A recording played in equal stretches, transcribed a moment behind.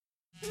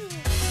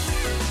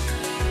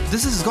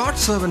This is God's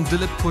servant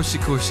Dilip Koshi.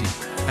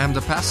 I am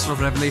the pastor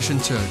of Revelation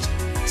Church.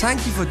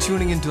 Thank you for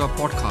tuning into our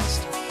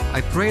podcast.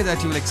 I pray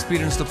that you will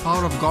experience the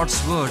power of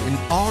God's word in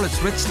all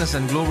its richness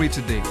and glory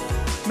today.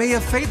 May your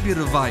faith be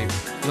revived,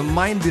 your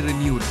mind be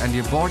renewed, and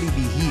your body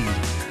be healed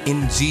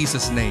in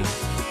Jesus' name.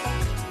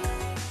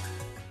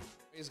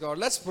 Praise God.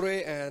 Let's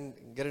pray and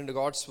get into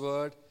God's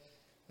word.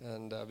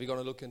 And we're going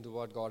to look into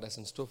what God has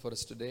in store for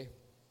us today.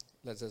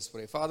 Let's just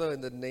pray. Father, in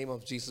the name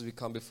of Jesus, we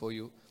come before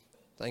you.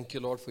 Thank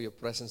you, Lord, for your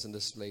presence in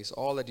this place.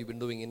 All that you've been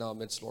doing in our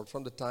midst, Lord,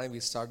 from the time we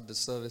started the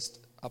service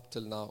up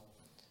till now.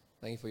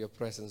 Thank you for your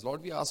presence.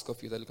 Lord, we ask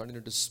of you that you'll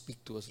continue to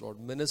speak to us, Lord.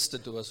 Minister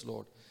to us,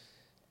 Lord.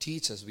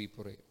 Teach us, we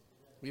pray.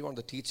 We want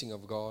the teaching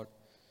of God.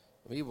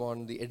 We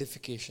want the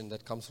edification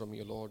that comes from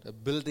you, Lord. A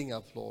building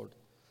up, Lord,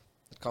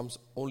 that comes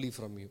only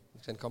from you.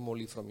 It can come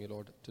only from you,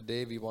 Lord.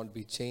 Today we want to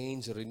be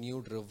changed,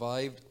 renewed,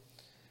 revived,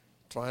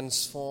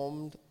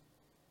 transformed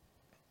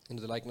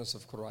into the likeness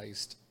of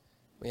Christ.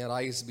 May our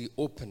eyes be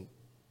open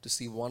to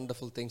see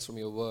wonderful things from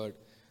your word,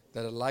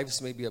 that our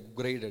lives may be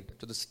upgraded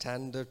to the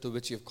standard to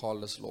which you have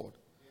called us, Lord.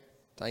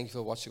 Thank you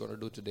for what you're going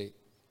to do today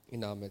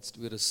in our midst.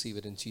 We receive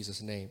it in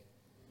Jesus' name.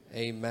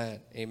 Amen.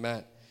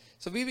 Amen.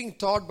 So we're being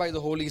taught by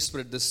the Holy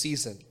Spirit this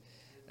season.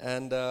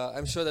 And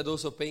I'm sure that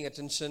those who are paying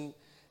attention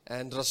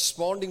and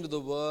responding to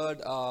the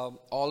word are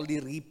already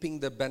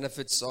reaping the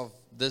benefits of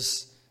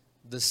this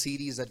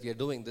series that we are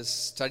doing, this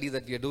study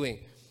that we are doing.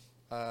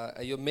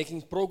 You're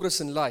making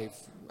progress in life.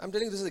 I'm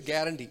telling you, this is a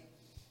guarantee.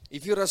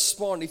 If you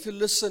respond, if you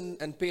listen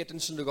and pay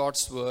attention to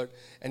God's word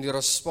and you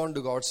respond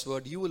to God's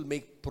word, you will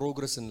make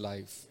progress in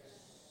life.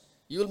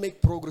 You will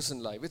make progress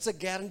in life. It's a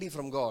guarantee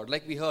from God.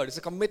 Like we heard, it's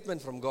a commitment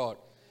from God.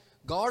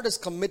 God is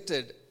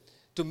committed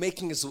to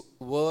making His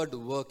word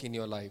work in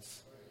your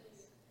life.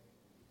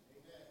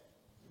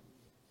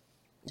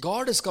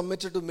 God is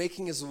committed to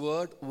making His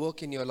word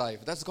work in your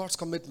life. That's God's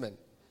commitment.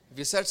 If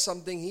you said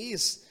something, He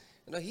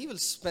will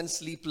spend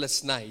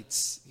sleepless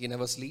nights. He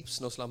never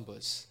sleeps, no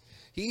slumbers.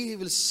 He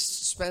will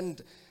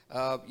spend,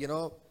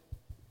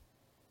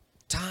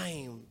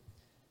 time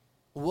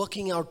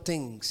working out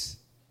things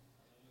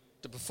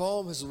to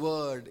perform His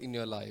word in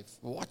your life,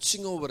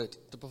 watching over it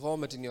to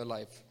perform it in your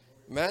life.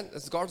 Man,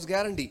 that's God's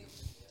guarantee.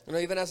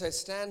 Even as I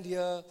stand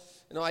here,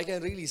 I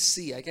can really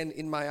see.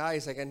 In my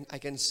eyes, I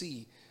can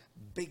see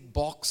big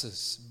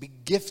boxes,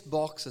 big gift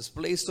boxes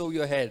placed over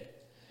your head,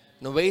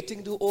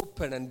 waiting to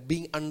open and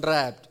being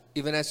unwrapped,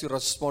 even as you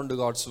respond to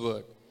God's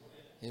word.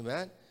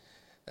 Amen.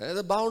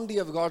 The bounty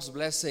of God's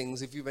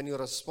blessings, when you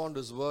respond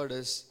to His word,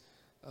 is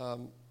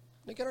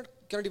you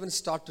cannot even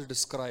start to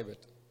describe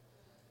it.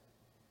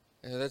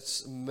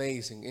 That's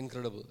amazing,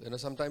 incredible.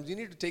 Sometimes you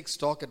need to take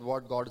stock at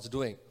what God is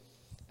doing,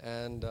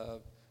 and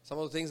some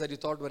of the things that you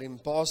thought were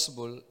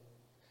impossible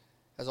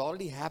has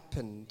already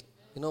happened.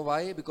 You know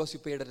why? Because you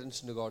paid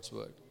attention to God's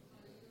word.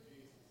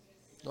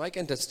 Now I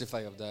can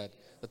testify of that.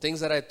 The things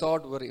that I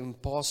thought were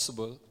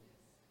impossible,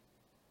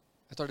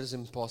 I thought it was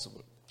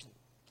impossible.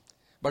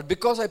 But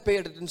because I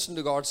paid attention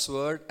to God's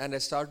word and I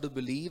started to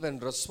believe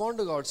and respond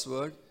to God's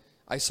word,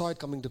 I saw it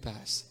coming to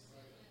pass.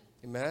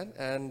 Amen.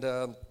 And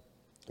it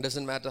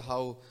doesn't matter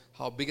how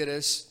big it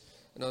is.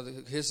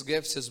 His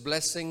gifts, His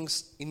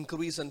blessings,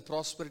 increase and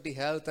prosperity,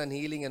 health and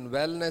healing and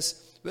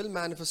wellness will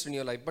manifest in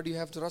your life. But you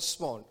have to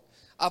respond.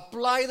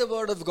 Apply the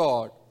word of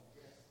God.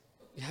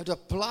 You have to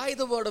apply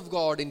the word of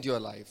God into your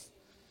life.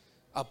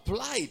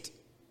 Apply it.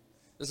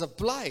 Just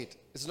apply it.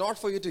 It's not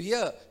for you to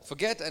hear,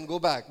 forget and go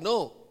back.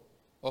 No.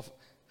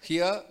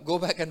 Hear, go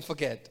back and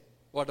forget.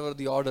 Whatever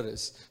the order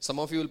is. Some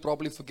of you will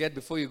probably forget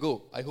before you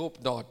go. I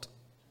hope not.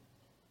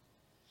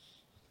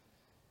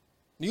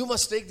 You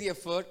must take the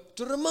effort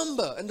to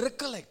remember and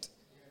recollect.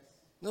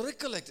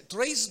 Recollect,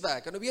 trace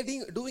back. We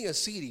are doing a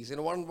series.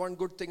 One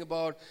good thing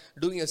about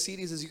doing a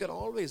series is you can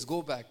always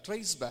go back,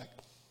 trace back.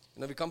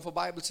 We come for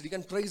Bible study, you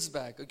can trace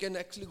back. You can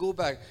actually go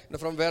back.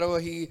 From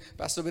wherever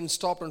Pastor Vin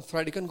stopped on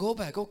Friday, you can go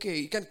back. Okay,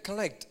 you can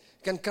connect.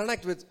 You can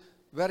connect with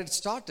where it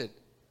started.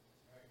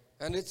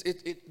 And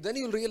then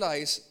you'll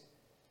realize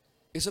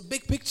it's a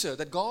big picture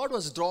that God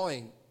was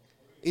drawing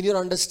in your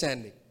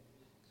understanding.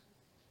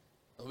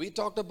 We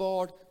talked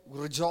about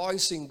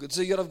rejoicing. It's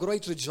a year of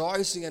great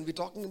rejoicing, and we're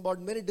talking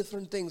about many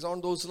different things on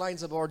those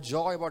lines about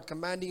joy, about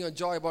commanding your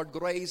joy, about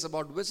grace,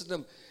 about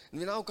wisdom. And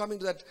we're now coming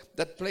to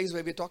that place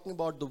where we're talking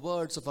about the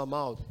words of our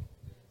mouth.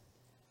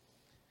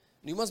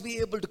 And you must be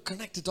able to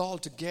connect it all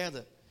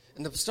together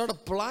and start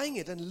applying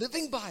it and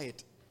living by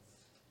it.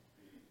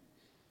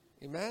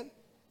 Amen.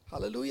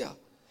 Hallelujah.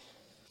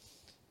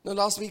 Now,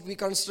 last week we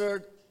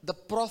considered the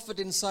prophet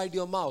inside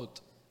your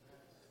mouth.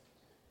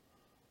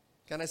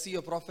 Can I see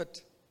your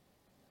prophet?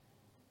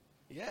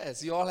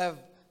 Yes, you all have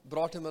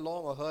brought him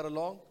along or her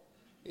along.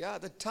 Yeah,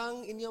 the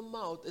tongue in your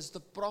mouth is the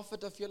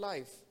prophet of your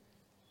life.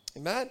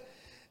 Amen.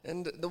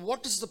 And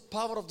what is the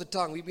power of the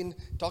tongue? We've been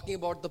talking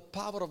about the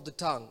power of the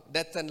tongue.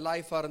 Death and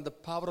life are in the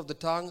power of the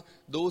tongue.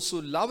 Those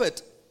who love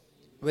it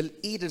will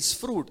eat its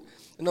fruit.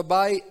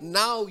 By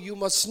now you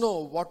must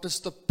know what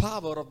is the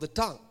power of the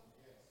tongue.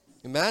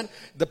 Amen.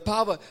 The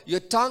power. Your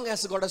tongue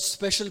has got a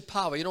special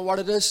power. You know what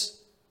it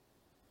is?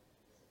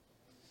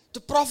 To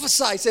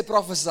prophesy, say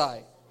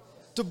prophesy.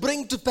 To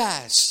bring to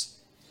pass.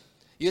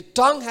 Your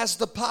tongue has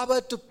the power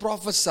to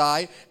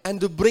prophesy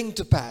and to bring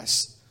to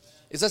pass.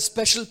 It's a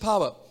special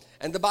power.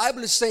 And the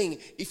Bible is saying,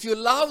 if you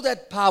love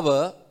that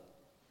power,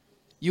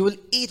 you will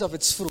eat of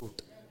its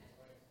fruit.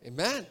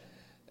 Amen.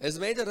 It's a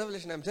major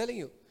revelation, I'm telling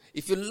you.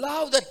 If you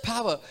love that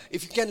power,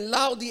 if you can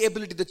love the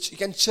ability, you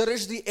can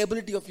cherish the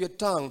ability of your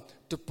tongue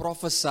to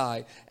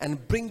prophesy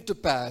and bring to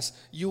pass,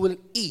 you will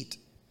eat.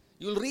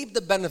 You will reap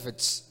the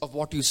benefits of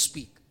what you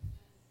speak.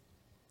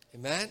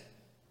 Amen.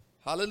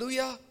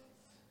 Hallelujah.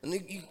 And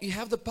you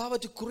have the power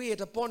to create.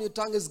 Upon your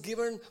tongue is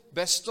given,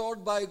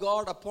 bestowed by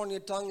God. Upon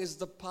your tongue is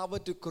the power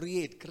to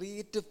create.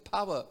 Creative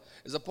power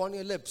is upon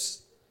your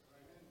lips.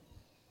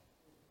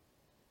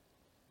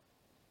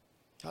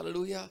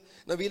 Hallelujah.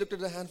 Now we looked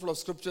at a handful of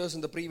scriptures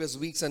in the previous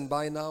weeks, and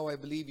by now I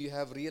believe you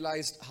have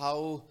realized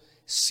how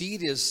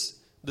serious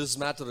this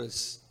matter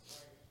is.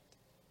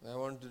 I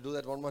want to do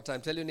that one more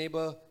time. Tell your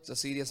neighbor, it's a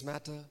serious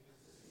matter.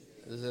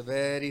 It's a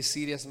very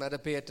serious matter.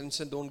 Pay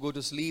attention. Don't go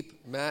to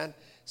sleep, man.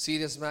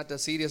 Serious matter,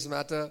 serious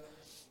matter.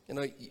 You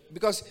know,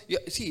 because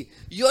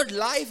your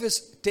life is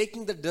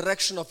taking the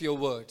direction of your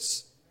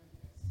words.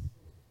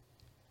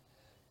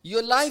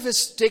 Your life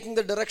is taking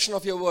the direction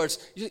of your words.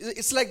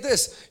 It's like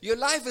this. Your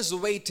life is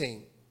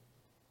waiting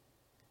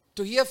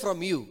to hear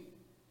from you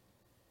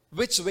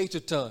which way to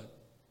turn.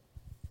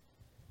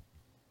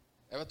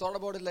 Ever thought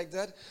about it like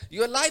that?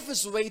 Your life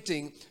is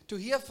waiting to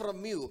hear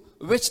from you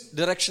which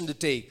direction to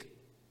take.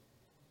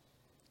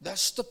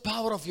 That's the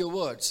power of your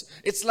words.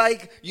 It's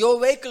like your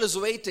vehicle is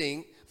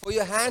waiting for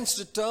your hands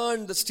to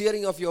turn the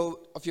steering of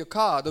your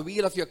car, the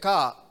wheel of your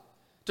car,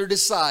 to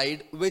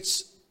decide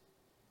which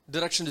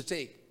direction to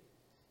take.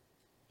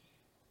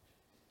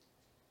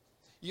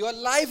 Your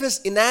life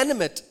is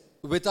inanimate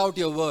without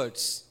your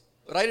words.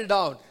 Write it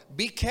down.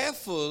 Be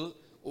careful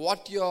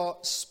what you're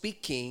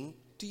speaking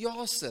to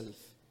yourself.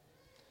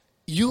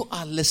 You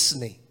are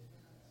listening.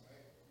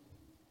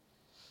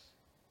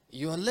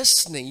 You are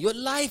listening. Your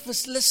life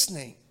is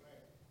listening.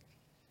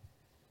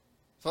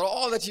 For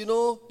all that you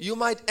know, you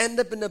might end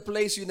up in a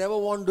place you never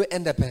wanted to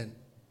end up in.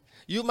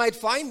 You might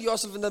find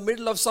yourself in the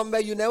middle of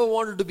somewhere you never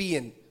wanted to be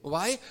in.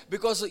 Why?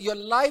 Because your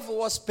life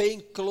was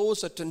paying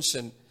close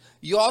attention.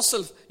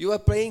 Yourself, you are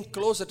paying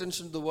close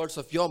attention to the words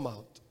of your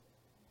mouth.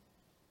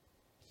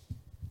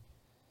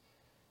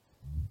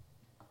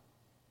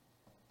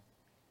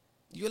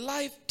 Your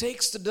life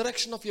takes the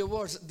direction of your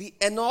words. The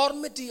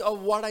enormity of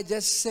what I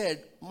just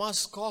said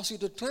must cause you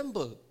to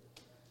tremble.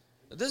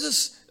 It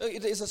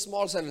is a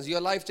small sentence.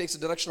 Your life takes the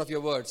direction of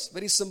your words.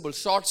 Very simple,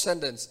 short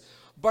sentence.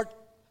 But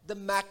the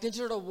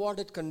magnitude of what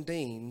it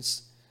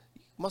contains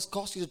must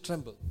cause you to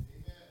tremble.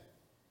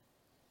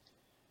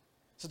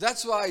 So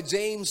that's why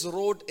James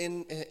wrote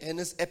in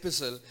his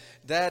epistle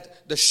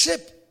that the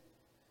ship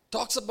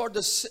talks about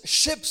the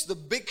ships, the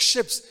big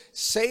ships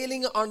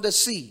sailing on the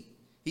sea.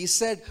 He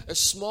said a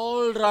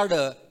small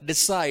rudder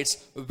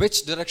decides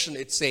which direction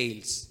it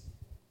sails.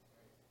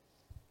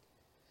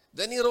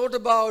 Then he wrote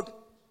about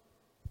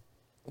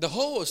the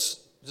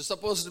horse, which is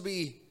supposed to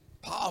be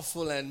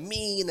powerful and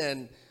mean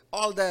and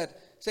all that.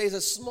 Says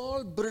a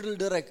small bridle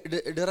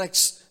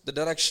directs the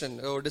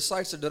direction or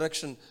decides the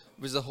direction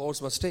which the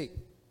horse must take.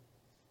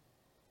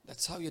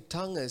 That's how your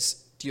tongue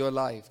is to your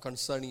life,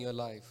 concerning your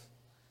life.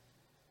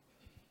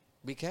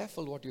 Be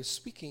careful what you're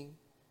speaking.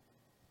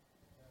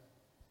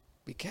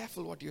 Be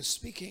careful what you're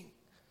speaking.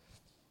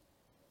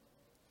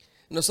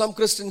 You know, some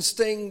Christians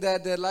think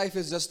that their life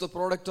is just the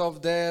product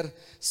of their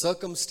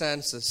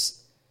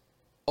circumstances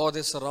or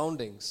their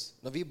surroundings.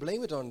 Now we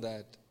blame it on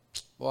that.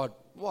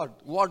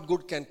 What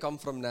good can come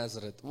from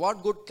Nazareth?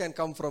 What good can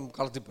come from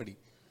Karthipadi?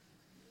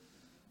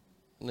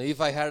 Now, if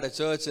I had a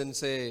church in,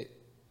 say,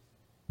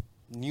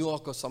 New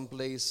York or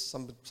someplace,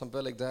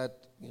 somewhere like that,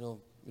 you know,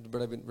 it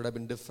would have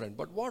been different.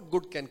 But what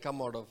good can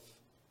come out of?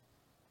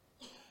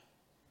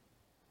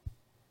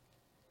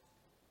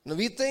 Now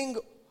we think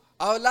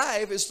our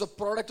life is the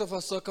product of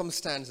our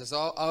circumstances.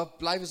 Our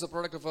life is the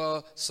product of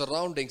our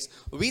surroundings.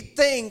 We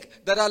think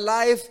that our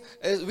life,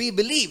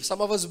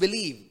 some of us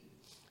believe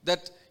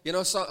that, you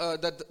know,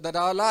 that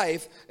our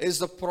life is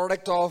the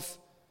product of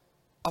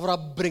our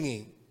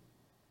upbringing.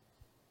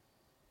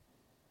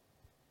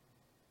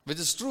 Which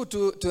is true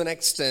to an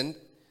extent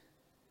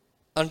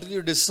until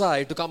you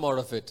decide to come out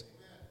of it.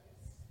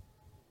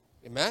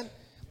 Amen?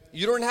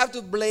 You don't have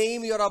to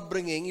blame your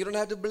upbringing. You don't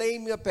have to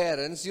blame your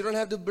parents. You don't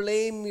have to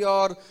blame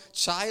your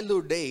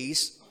childhood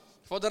days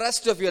for the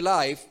rest of your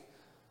life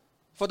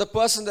for the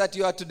person that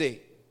you are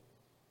today.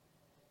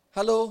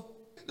 Hello?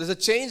 There's a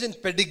change in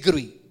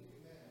pedigree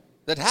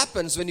that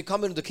happens when you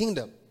come into the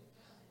kingdom.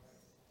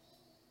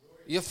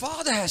 Your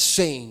father has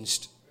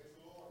changed.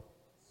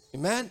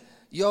 Amen?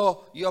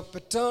 Your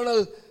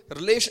paternal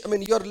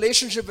your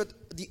relationship with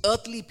the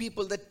earthly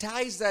people, the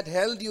ties that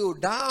held you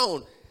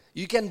down,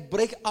 you can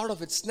break out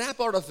of it,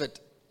 snap out of it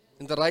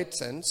in the right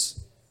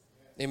sense.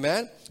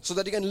 Amen. So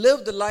that you can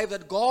live the life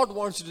that God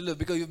wants you to live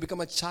because you've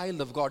become a child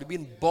of God. You've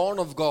been born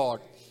of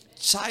God,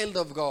 child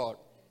of God.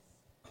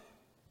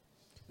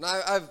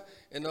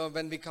 Now,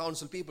 when we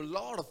counsel people, a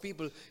lot of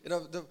people,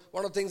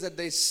 one of the things that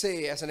they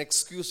say as an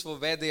excuse for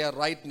where they are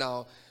right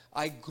now,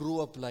 I grew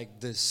up like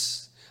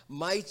this.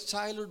 My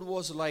childhood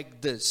was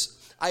like this.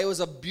 I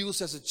was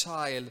abused as a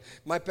child.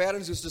 My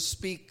parents used to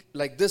speak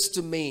like this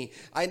to me.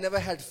 I never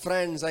had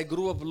friends. I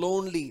grew up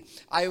lonely.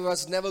 I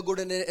was never good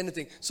in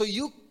anything. So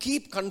you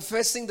keep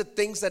confessing the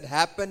things that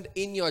happened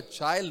in your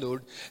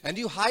childhood, and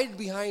you hide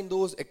behind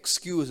those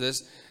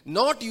excuses,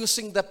 not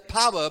using the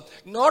power,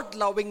 not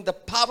allowing the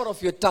power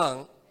of your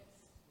tongue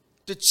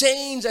to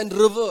change and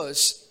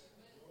reverse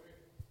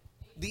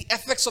the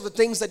effects of the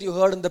things that you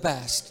heard in the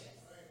past.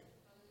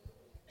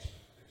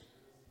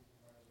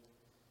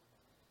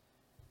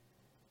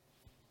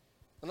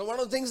 And one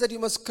of the things that you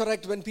must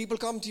correct when people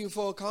come to you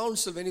for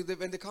counsel, when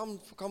they come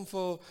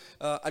for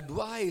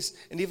advice,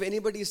 and if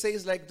anybody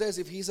says like this,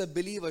 if he's a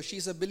believer,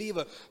 she's a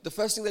believer, the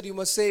first thing that you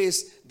must say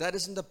is, that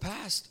is in the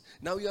past.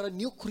 Now you are a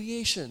new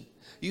creation.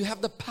 You have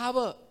the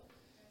power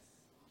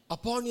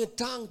upon your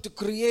tongue to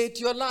create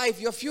your life,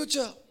 your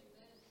future.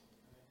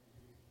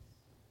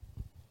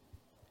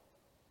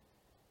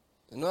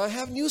 And I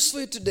have news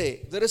for you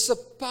today. There is a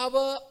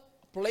power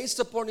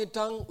placed upon your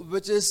tongue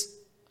which is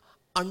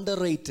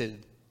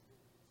underrated.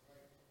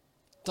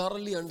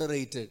 Thoroughly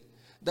underrated.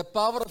 The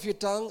power of your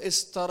tongue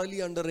is thoroughly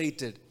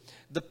underrated.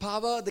 The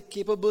power, the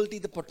capability,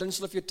 the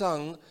potential of your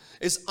tongue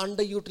is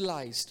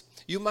underutilized.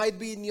 You might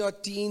be in your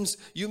teens,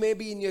 you may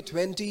be in your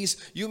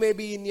 20s, you may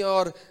be in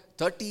your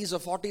 30s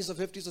or 40s or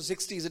 50s or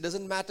 60s. It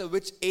doesn't matter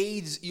which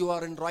age you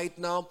are in right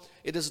now.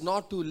 It is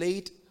not too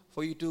late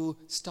for you to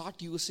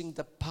start using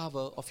the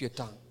power of your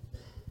tongue.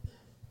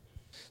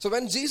 So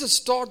when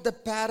Jesus taught the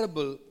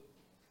parable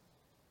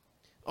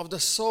of the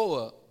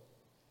sower,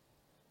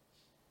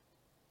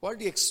 what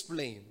did he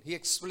explain? He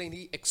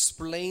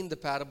explained the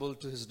parable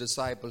to his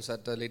disciples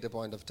at a later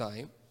point of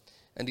time.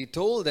 And he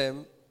told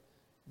them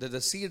that the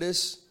seed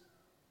is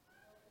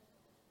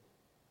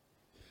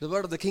the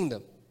word of the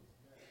kingdom.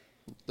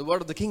 The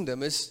word of the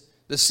kingdom is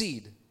the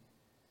seed.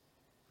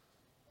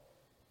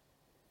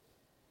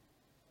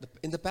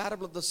 In the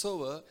parable of the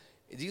sower,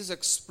 Jesus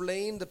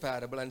explained the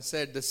parable and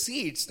said the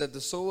seeds that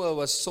the sower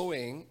was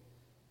sowing,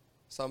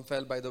 some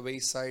fell by the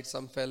wayside,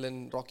 some fell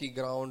in rocky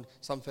ground,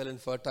 some fell in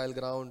fertile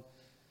ground.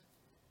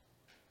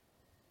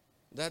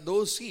 That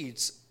those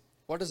seeds,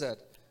 what is that?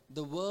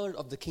 The word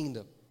of the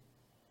kingdom.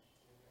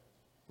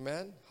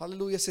 Amen.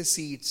 Hallelujah, say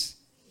seeds.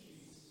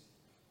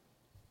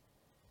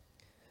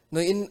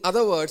 Now, in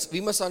other words, we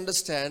must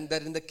understand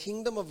that in the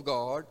kingdom of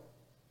God,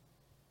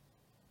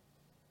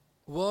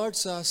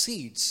 words are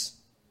seeds.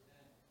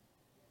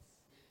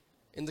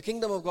 In the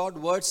kingdom of God,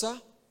 words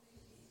are.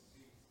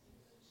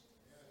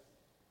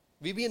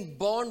 We've been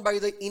born by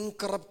the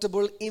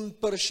incorruptible,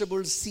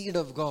 imperishable seed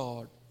of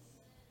God.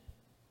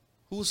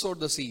 Who sowed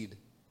the seed?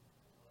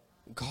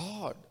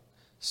 God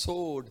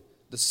sowed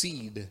the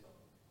seed.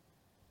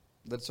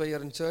 That's why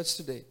you're in church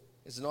today.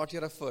 It's not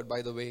your effort,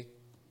 by the way.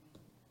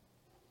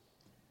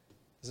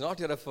 It's not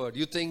your effort.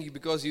 You think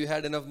because you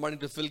had enough money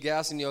to fill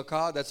gas in your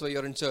car, that's why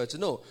you're in church.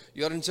 No,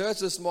 you're in church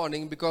this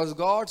morning because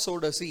God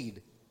sowed a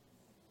seed.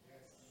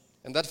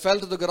 And that fell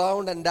to the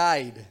ground and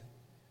died.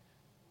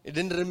 It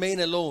didn't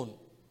remain alone.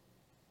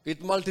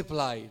 It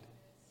multiplied.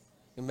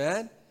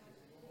 Amen?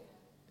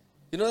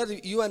 You know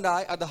that you and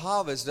I are the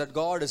harvest that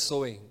God is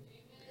sowing.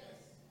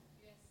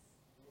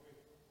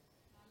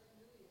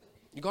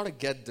 You got to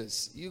get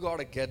this. You got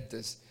to get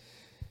this.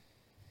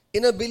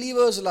 In a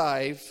believer's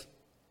life,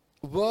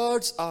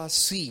 words are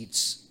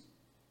seeds.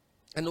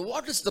 And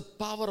what is the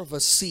power of a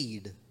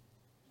seed?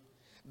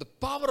 The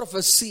power of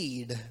a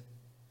seed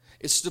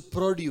is to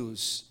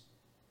produce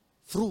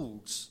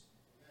fruits,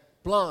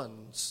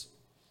 plants,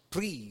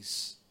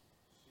 trees,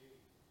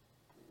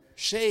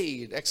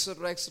 shade,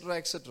 etc., etc.,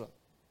 etc.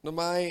 Now,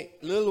 my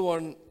little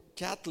one,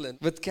 Kathleen,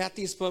 with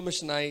Kathy's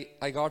permission,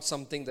 I got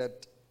something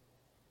that,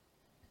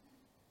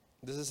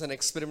 this is an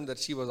experiment that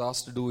she was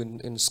asked to do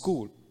in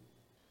school,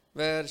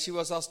 where she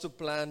was asked to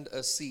plant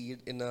a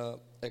seed in a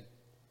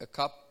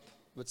cup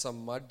with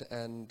some mud,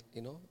 and,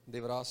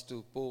 they were asked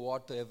to pour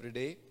water every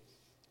day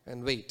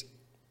and wait.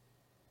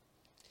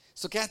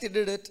 So Kathy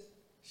did it.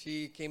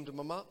 She came to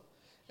Mama,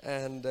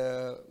 and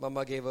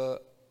Mama gave her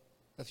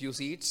a few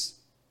seeds.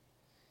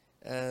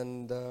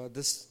 And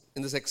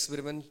in this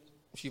experiment,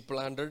 she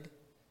planted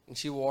and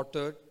she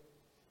watered,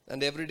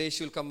 and every day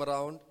she will come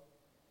around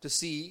to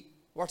see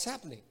what's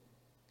happening.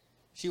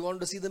 She wanted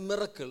to see the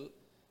miracle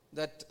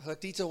that her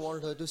teacher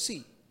wanted her to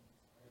see.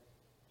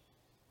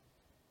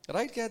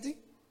 Right, Kathy?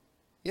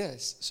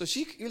 Yes. So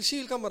she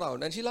will come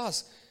around and she'll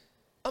ask,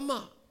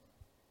 Amma,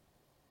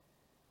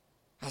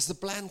 has the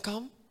plant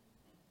come?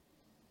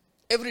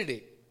 Every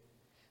day.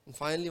 And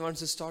finally,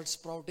 once it starts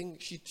sprouting,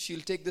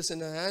 she'll take this in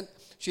her hand.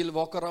 She'll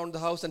walk around the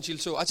house and she'll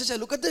show, Achacha,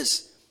 look at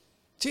this.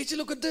 Chichi,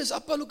 look at this.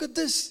 Appa, look at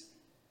this.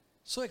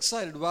 So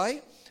excited.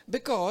 Why?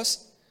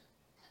 Because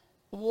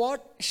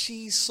what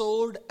she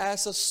sowed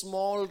as a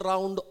small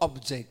round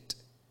object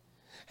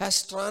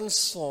has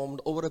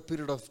transformed over a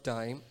period of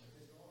time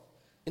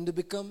into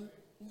become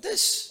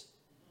this.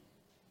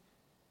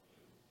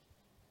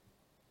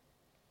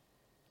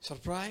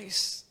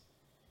 Surprise.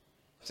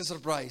 It's a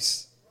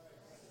surprise.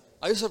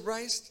 Are you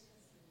surprised?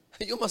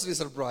 You must be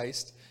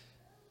surprised.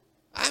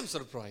 I am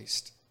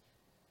surprised.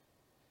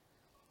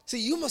 See,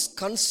 you must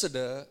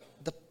consider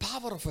the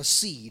power of a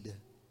seed.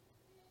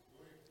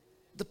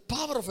 The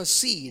power of a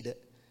seed.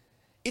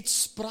 It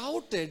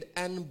sprouted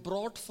and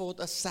brought forth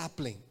a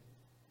sapling.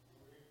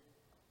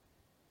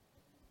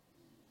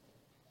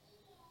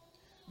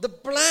 The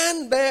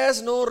plant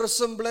bears no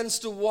resemblance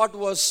to what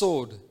was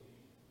sowed.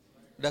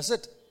 Does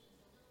it?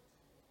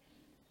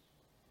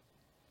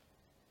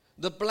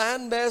 The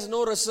plant bears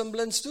no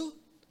resemblance to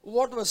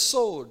what was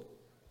sowed.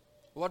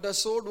 What was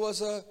sowed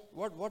was a,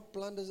 what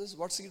plant is this?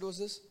 What seed was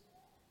this?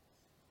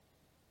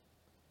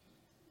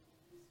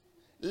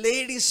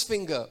 Lady's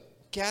finger.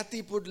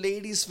 Kathy put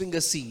lady's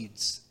finger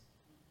seeds.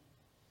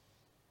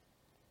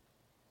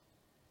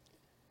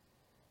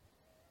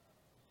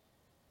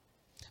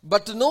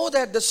 But to know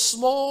that the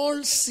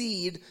small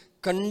seed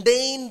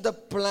contained the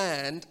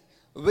plant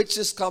which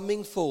is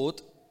coming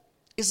forth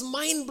is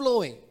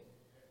mind-blowing.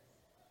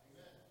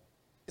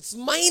 It's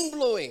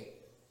mind-blowing.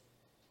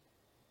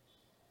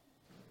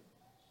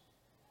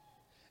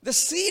 The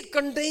seed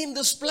contained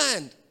this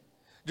plant.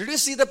 Did you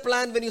see the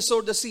plant when you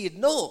sowed the seed?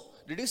 No.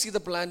 Did you see the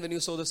plant when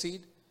you sowed the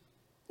seed?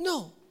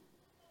 No.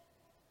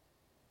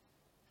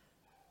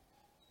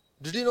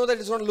 Did you know that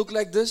it's going to look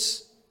like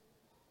this?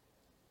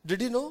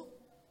 Did you know?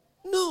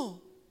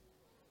 No.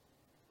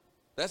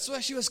 That's why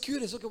she was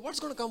curious. Okay, what's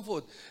going to come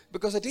forth?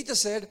 Because the teacher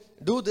said,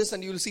 do this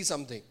and you will see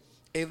something.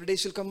 Every day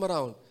she'll come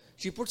around.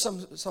 She put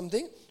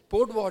something,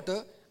 poured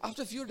water.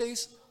 After a few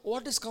days,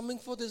 what is coming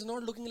forth is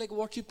not looking like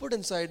what she put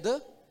inside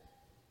the,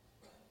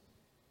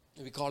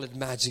 we call it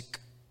magic.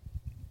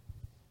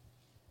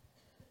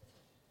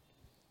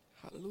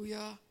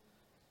 Hallelujah.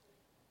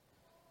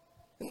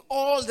 And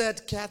all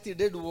that Kathy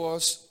did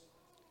was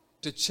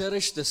to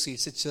cherish the seed.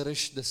 Say,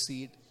 cherish the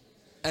seed.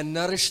 And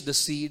nourish the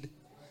seed.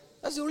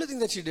 That's the only thing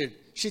that she did.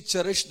 She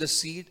cherished the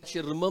seed. She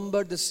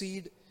remembered the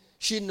seed.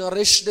 She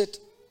nourished it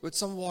with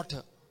some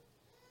water.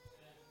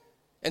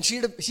 And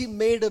she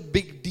made a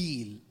big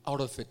deal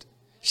out of it.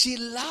 She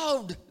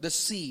loved the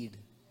seed.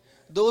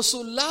 Those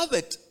who love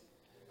it.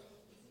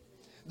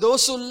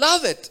 Those who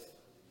love it.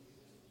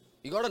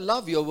 You got to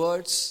love your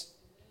words.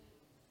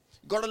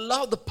 You got to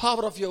love the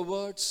power of your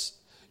words.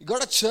 You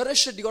got to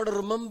cherish it. You got to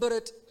remember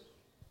it.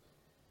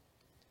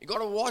 You got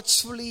to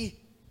watchfully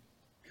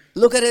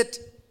look at it.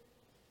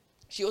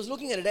 She was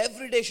looking at it.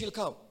 Every day she'll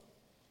come.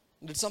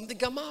 Did something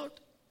come out?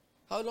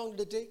 How long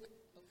did it take?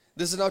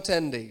 This is now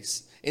 10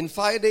 days. In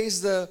 5 days,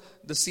 the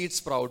seed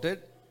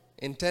sprouted.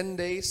 In 10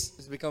 days,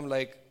 it's become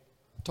like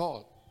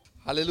tall.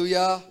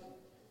 Hallelujah.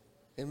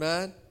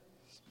 Amen.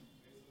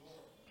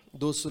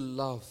 Those who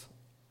love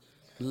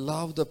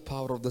the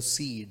power of the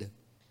seed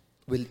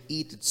will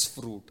eat its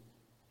fruit.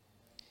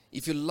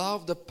 If you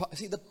love the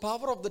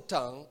power of the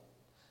tongue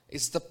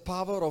is the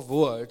power of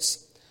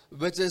words,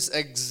 which is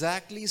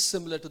exactly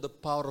similar to the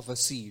power of a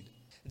seed.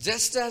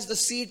 Just as the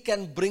seed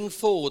can bring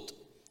forth,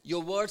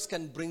 your words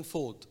can bring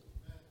forth.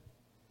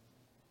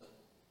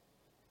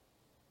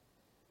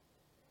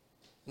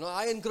 Now,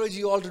 I encourage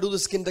you all to do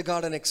this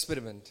kindergarten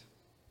experiment.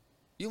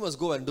 You must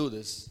go and do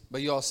this by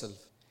yourself.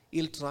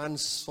 It'll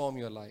transform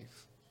your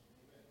life.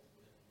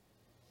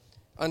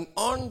 And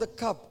on the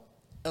cup,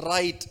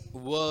 write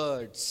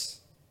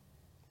words.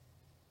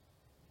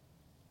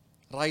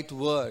 Write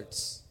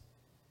words.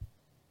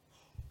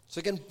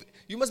 So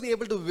you must be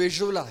able to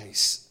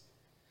visualize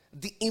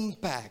the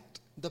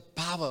impact, the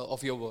power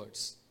of your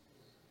words.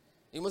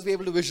 You must be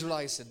able to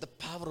visualize it, the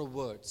power of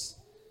words.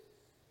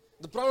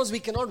 The problem is we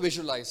cannot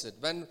visualize it.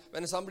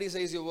 When somebody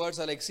says your words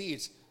are like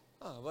seeds,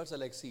 words are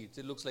like seeds,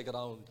 it looks like a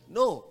round.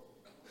 No,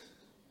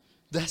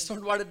 that's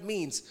not what it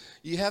means.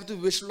 You have to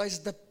visualize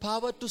the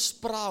power to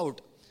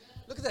sprout.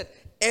 Look at that.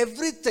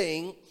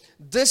 Everything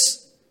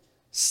this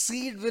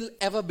seed will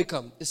ever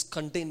become is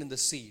contained in the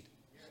seed.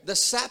 The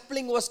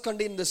sapling was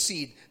contained in the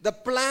seed. The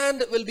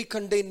plant will be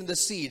contained in the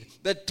seed.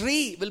 The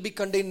tree will be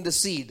contained in the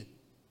seed.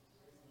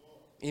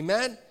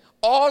 Amen.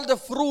 All the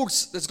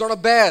fruits that's going to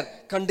bear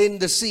contain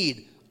the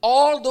seed.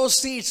 All those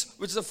seeds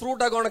which the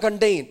fruit are going to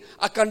contain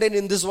are contained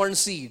in this one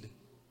seed.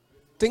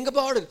 Think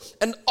about it.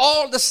 And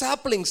all the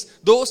saplings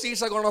those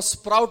seeds are going to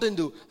sprout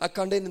into are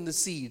contained in the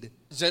seed.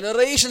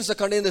 Generations are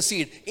contained in the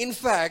seed. In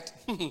fact,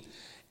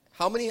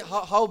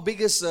 how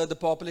big is the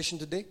population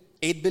today?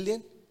 8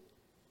 billion?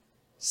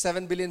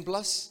 7 billion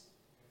plus?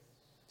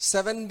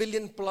 7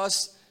 billion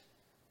plus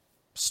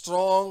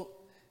strong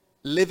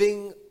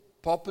living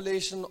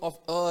population of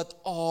earth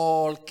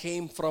all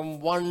came from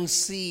one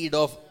seed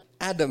of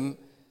Adam,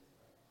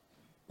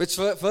 which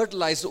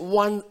fertilized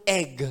one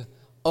egg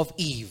of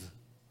Eve.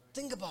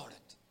 Think about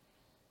it.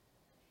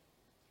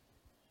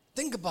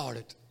 Think about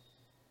it.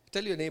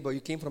 Tell your neighbor,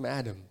 you came from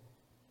Adam.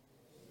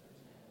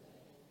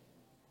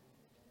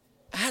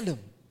 Adam.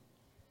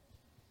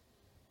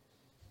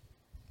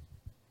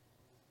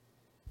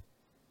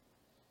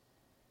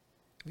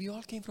 We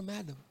all came from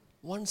Adam.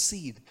 One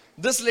seed.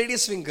 This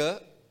lady's finger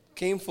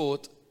came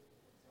forth.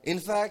 In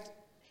fact,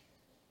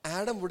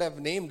 Adam would have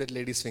named it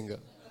lady's finger.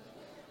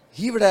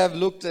 He would have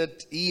looked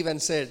at Eve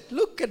and said,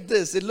 look at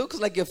this, it looks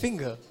like your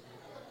finger.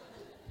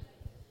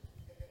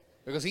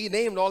 Because he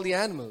named all the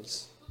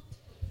animals.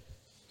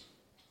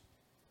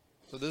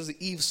 So this is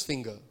Eve's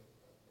finger,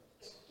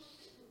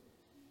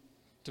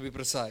 to be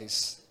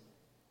precise.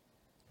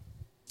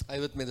 Are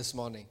you with me this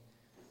morning?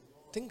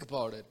 Think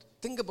about it.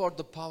 Think about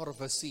the power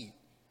of a seed.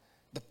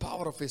 The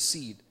power of a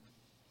seed.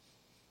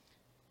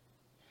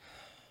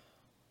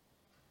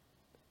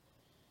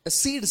 A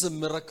seed is a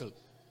miracle.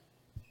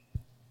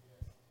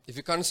 If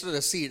you consider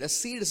a seed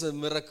is a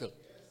miracle.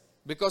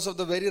 Because of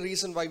the very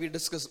reason why we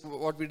discuss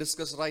what we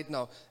discuss right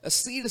now. A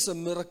seed is a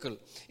miracle.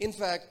 In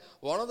fact,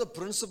 one of the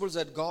principles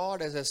that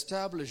God has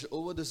established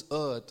over this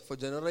earth for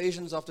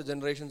generations after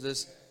generations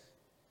is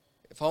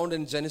found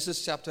in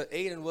Genesis chapter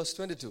 8 and verse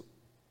 22.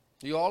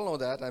 You all know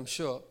that, I'm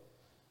sure.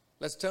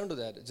 Let's turn to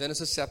that.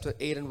 Genesis chapter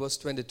 8 and verse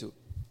 22.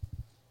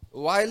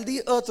 While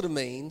the earth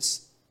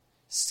remains,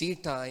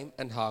 seed time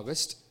and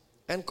harvest,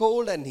 and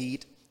cold and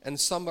heat, and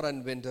summer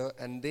and winter,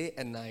 and day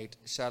and night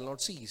shall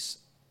not cease.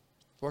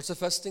 What's the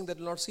first thing that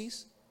will not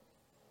cease?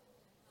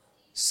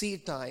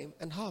 Seed time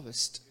and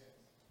harvest.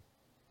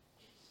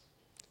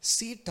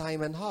 Seed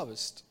time and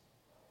harvest.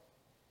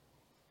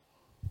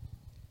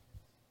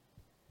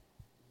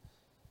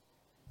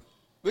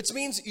 Which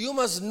means you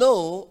must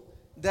know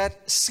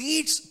that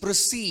seeds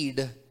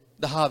precede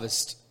the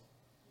harvest.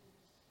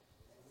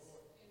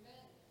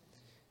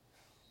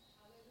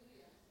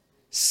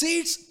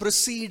 Seeds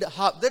precede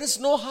harvest. There is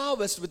no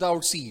harvest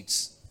without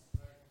seeds.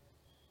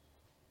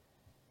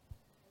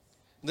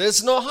 There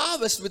is no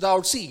harvest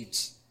without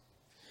seeds.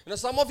 You know,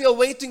 some of you are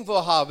waiting for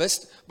a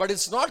harvest, but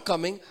it's not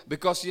coming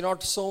because you're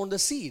not sown the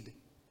seed.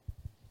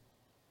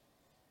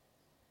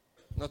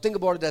 Now think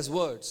about it as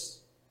words.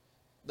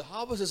 The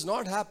harvest is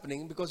not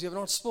happening because you have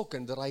not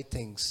spoken the right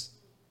things.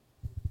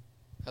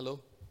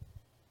 Hello?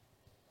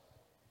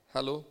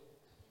 Hello?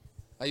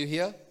 Are you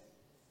here?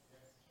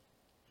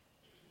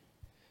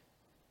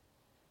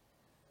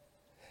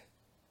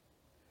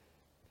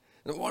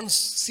 One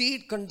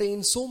seed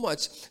contains so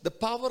much. The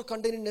power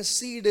contained in a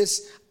seed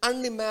is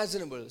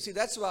unimaginable. See,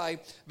 that's why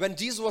when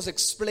Jesus was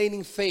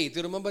explaining faith,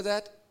 you remember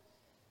that?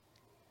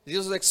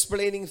 Jesus was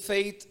explaining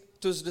faith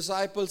to his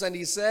disciples and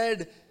he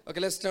said,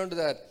 okay, let's turn to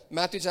that.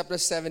 Matthew chapter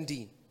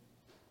 17,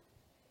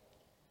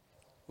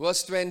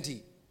 verse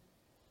 20.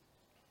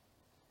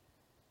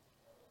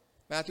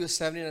 Matthew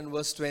 17 and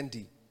verse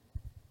 20.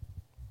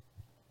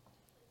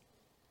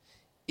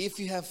 If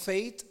you have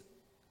faith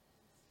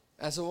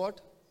as a what?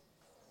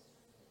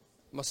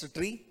 Mustard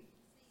tree?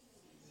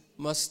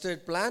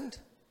 Mustard plant?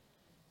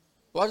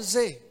 What does it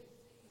say?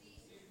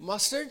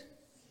 Mustard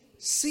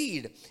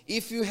seed.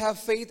 If you have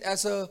faith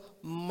as a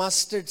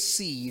mustard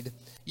seed,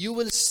 you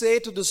will say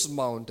to this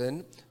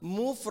mountain,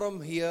 move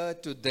from here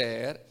to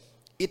there.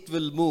 It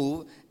will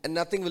move and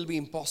nothing will be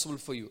impossible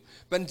for you.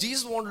 When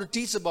Jesus wanted to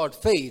teach about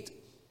faith,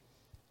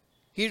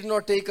 he did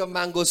not take a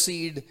mango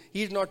seed.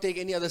 He did not take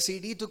any other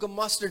seed. He took a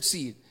mustard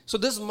seed. So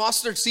this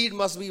mustard seed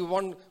must be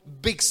one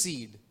big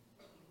seed.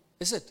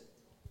 Is it?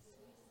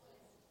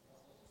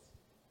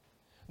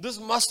 This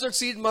mustard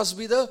seed must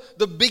be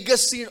the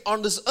biggest seed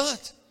on this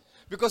earth.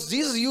 Because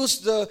Jesus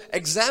used the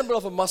example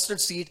of a mustard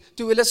seed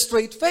to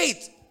illustrate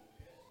faith.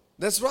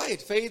 That's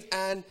right, faith.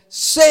 And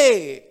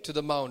say to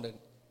the mountain.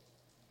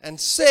 And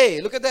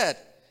say, look at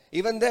that.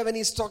 Even there when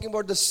he's talking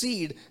about the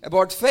seed,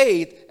 about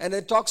faith, and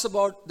it talks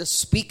about the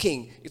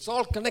speaking. It's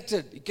all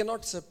connected. You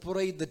cannot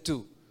separate the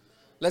two.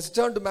 Let's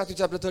turn to Matthew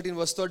chapter 13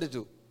 verse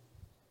 32.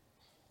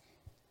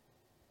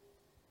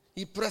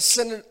 He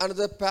presented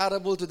another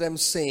parable to them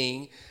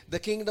saying, the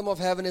kingdom of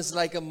heaven is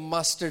like a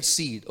mustard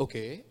seed.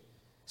 Okay.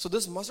 So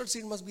this mustard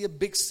seed must be a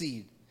big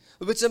seed,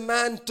 which a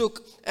man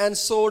took and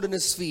sowed in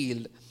his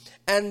field.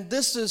 And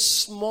this is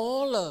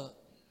smaller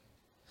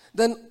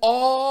than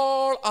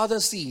all other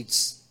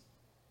seeds.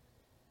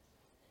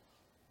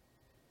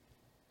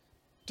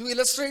 To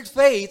illustrate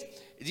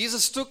faith,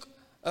 Jesus took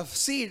a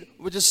seed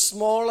which is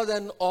smaller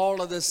than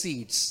all other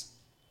seeds.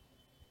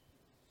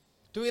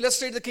 To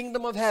illustrate the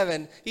kingdom of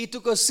heaven, he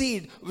took a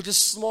seed which is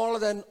smaller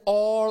than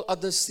all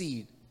other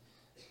seed.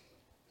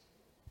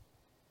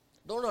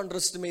 Don't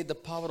underestimate the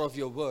power of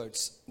your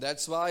words.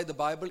 That's why the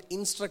Bible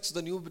instructs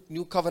the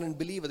new covenant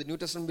believer, the New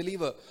Testament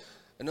believer,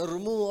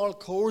 remove all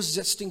coarse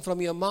jesting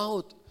from your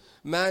mouth.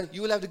 Man,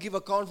 you will have to give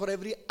account for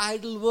every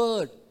idle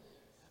word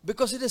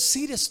because it is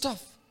serious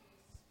stuff.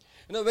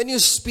 When you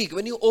speak,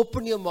 when you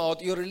open your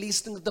mouth, you're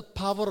releasing the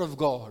power of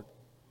God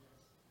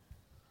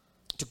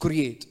to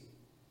create.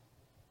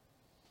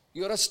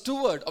 You're a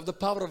steward of the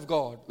power of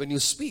God when you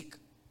speak.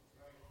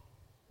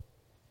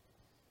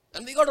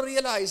 And we got to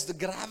realize the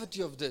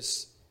gravity of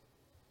this.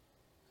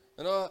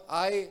 One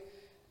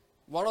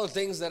of the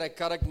things that I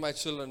correct my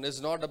children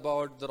is not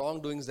about the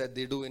wrongdoings that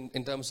they do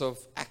in terms of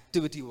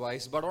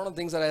activity-wise, but one of the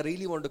things that I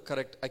really want to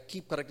correct, I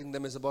keep correcting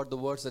them, is about the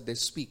words that they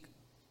speak.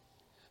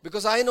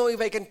 Because I know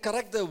if I can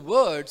correct the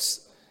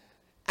words,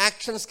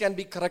 actions can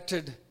be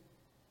corrected,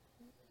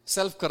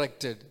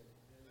 self-corrected.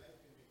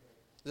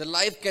 The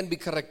life can be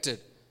corrected.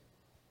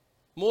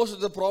 most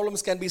of the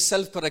problems can be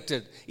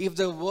self-corrected if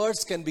the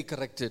words can be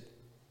corrected.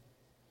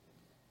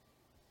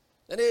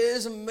 And it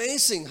is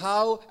amazing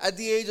how at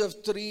the age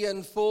of 3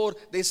 and 4,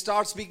 they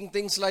start speaking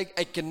things like,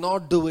 I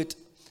cannot do it.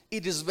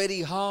 It is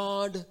very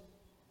hard.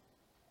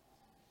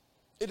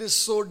 It is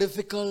so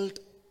difficult.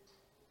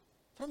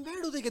 From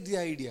where do they get the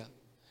idea?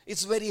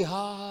 It's very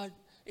hard.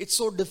 It's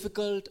so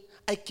difficult.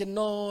 I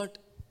cannot.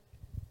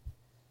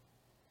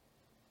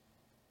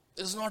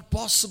 It's not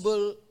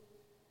possible.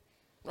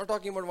 I'm not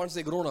talking about once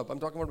they're grown up. I'm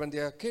talking about when they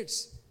are kids.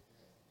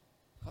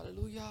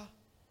 Hallelujah.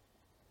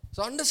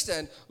 So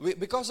understand,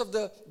 because of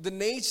the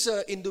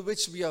nature into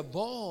which we are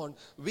born,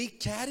 we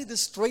carry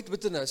this trait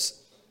within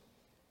us.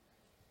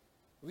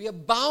 We are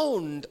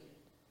bound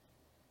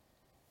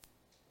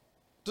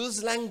to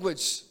this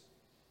language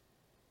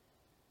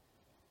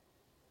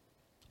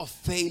of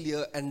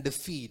failure and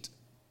defeat,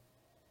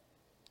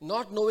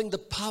 not knowing the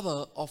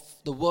power of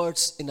the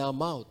words in our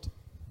mouth.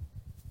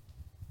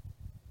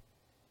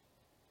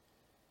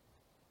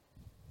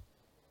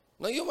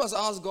 Now you must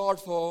ask God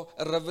for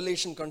a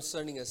revelation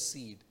concerning a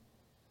seed.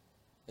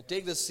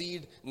 Take the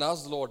seed and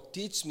ask the Lord,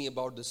 teach me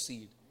about the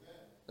seed.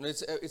 And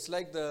it's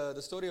like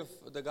the story of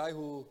the guy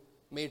who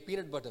made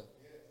peanut butter.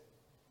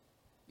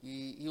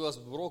 He was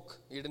broke.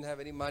 He didn't have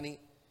any money.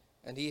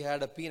 And he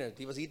had a peanut.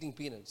 He was eating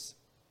peanuts.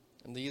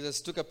 And he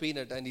just took a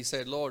peanut and he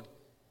said, Lord,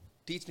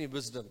 teach me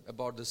wisdom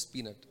about this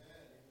peanut.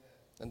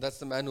 And that's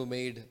the man who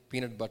made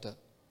peanut butter.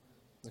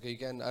 Okay,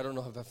 I don't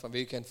know where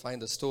you can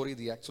find the story,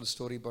 the actual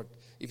story, but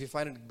if you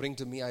find it, bring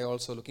to me. I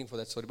also looking for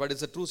that story. But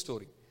it's a true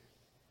story.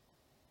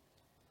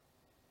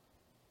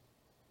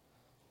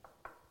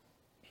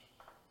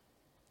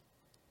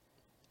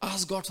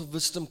 Ask God for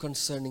wisdom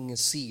concerning a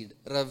seed,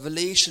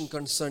 revelation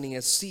concerning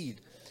a seed.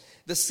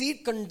 The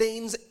seed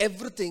contains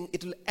everything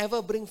it will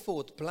ever bring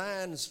forth: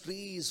 plants,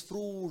 trees,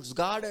 fruits,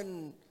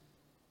 garden.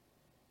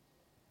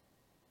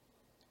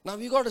 Now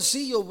we got to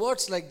see your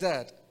words like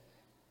that.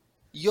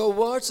 Your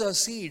words are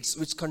seeds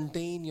which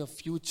contain your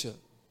future.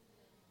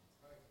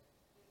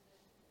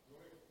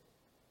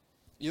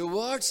 Your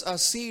words are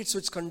seeds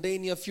which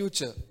contain your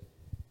future.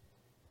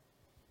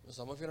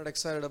 Some of you are not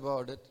excited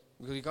about it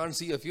because you can't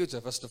see your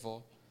future, first of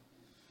all.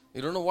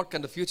 You don't know what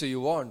kind of future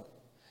you want.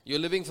 You're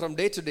living from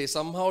day to day,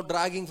 somehow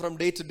dragging from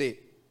day to day.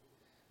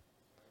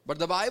 But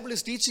the Bible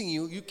is teaching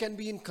you, you can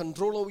be in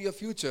control over your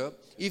future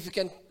if you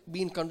can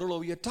be in control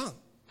over your tongue.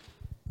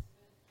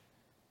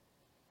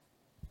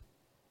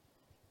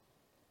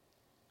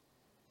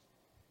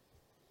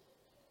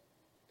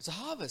 It's a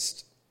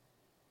harvest.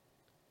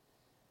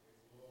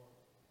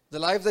 The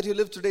life that you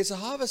live today is a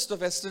harvest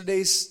of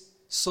yesterday's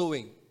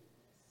sowing.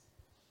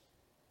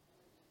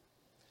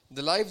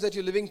 The life that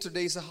you're living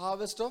today is a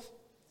harvest of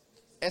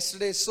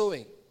yesterday's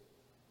sowing.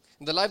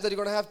 And the life that you're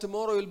going to have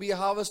tomorrow will be a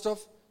harvest of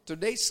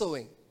today's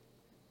sowing.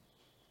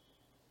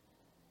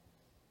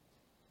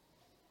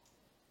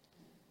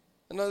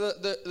 You know,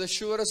 the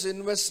surest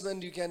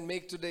investment you can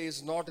make today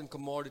is not in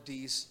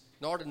commodities,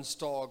 not in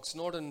stocks,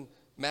 not in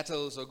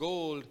metals or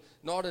gold,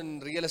 not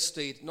in real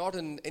estate, not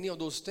in any of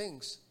those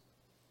things.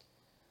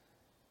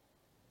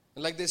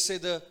 And like they say,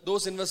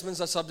 those investments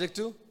are subject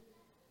to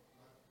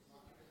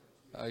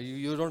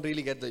you don't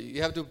really get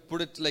you have to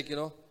put it like,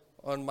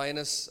 on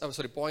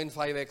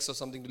 0.5x or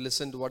something to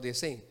listen to what they're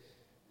saying.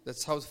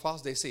 That's how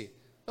fast they say.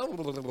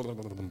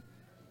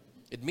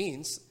 It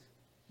means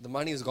the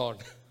money is gone.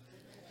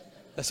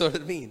 That's what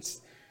it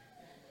means.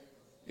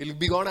 It'll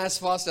be gone as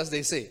fast as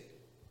they say.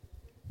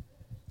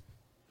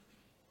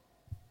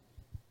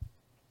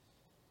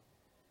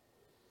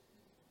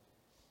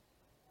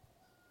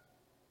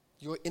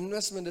 Your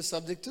investment is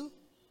subject to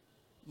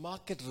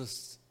market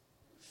risks.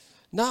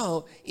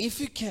 Now, if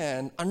you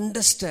can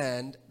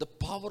understand the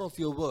power of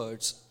your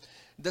words,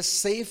 the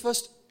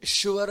safest,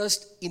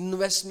 surest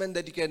investment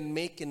that you can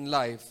make in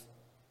life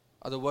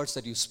are the words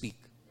that you speak.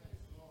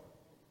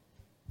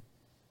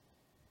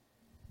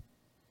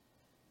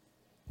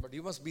 But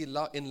you must be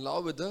in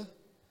love with the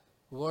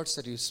words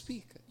that you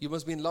speak. You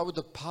must be in love with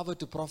the power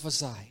to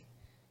prophesy.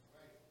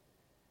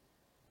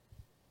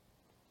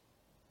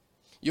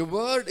 Your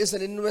word is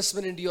an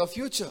investment into your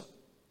future.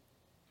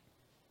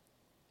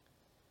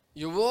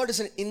 Your word is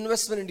an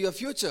investment into your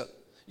future.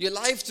 Your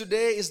life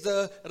today is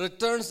the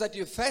returns that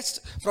you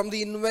fetched from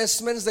the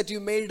investments that you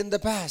made in the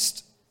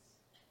past.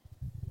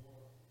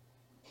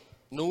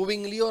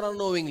 Knowingly or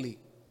unknowingly.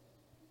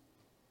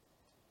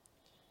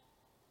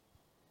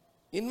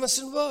 Invest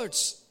in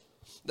words.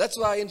 That's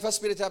why in 1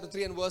 Peter chapter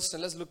 3 and verse 10,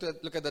 let's look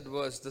at that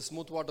verse, the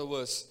smooth water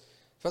verse.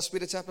 1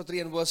 Peter chapter 3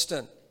 and verse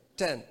 10.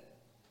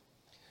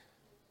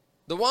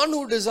 The one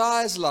who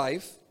desires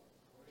life,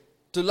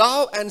 to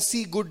love and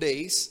see good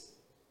days.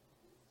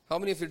 How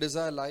many of you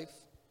desire life?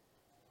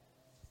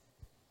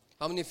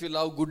 How many of you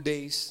love good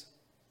days?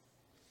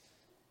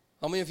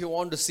 How many of you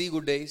want to see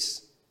good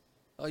days?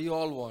 Oh, you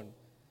all want.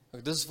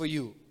 This is for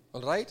you.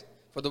 All right?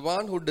 For the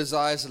one who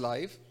desires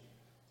life,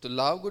 to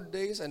love good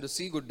days and to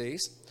see good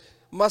days,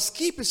 must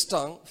keep his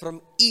tongue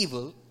from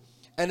evil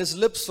and his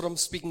lips from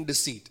speaking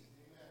deceit.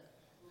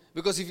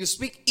 Because if you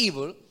speak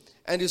evil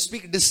and you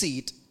speak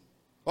deceit,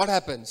 what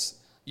happens?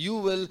 You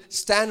will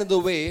stand in the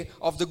way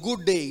of the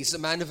good days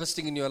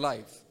manifesting in your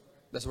life.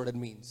 That's what it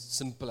means.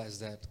 Simple as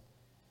that.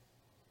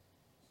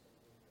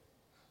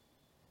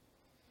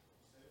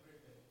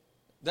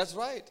 That's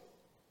right.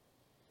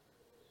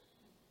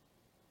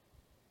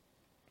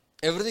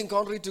 Everything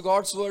contrary to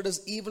God's word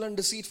is evil and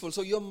deceitful.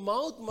 So your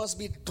mouth must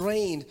be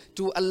trained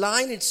to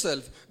align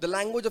itself. The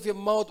language of your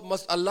mouth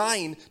must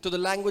align to the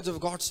language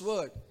of God's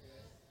word.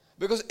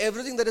 Because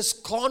everything that is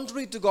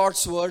contrary to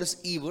God's word is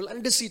evil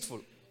and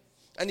deceitful.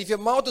 And if your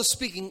mouth is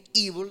speaking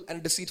evil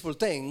and deceitful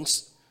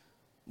things,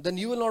 then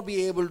you will not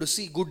be able to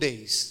see good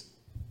days.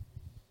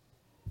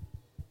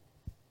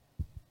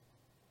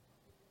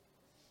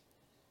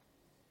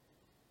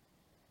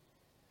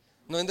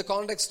 Now, in the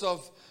context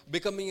of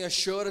becoming a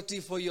surety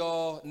for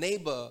your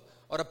neighbor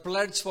or a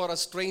pledge for a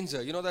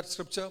stranger, you know that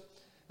scripture?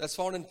 That's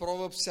found in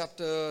Proverbs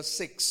chapter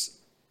 6.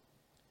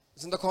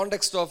 It's in the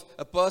context of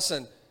a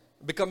person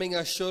becoming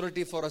a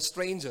surety for a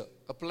stranger,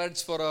 a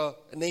pledge for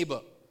a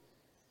neighbor.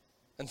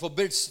 And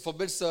forbids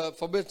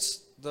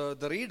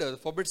the reader,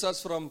 forbids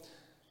us from,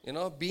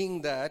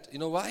 being that. You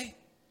know why?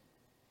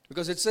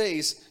 Because it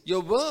says,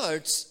 your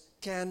words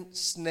can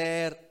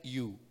snare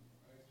you.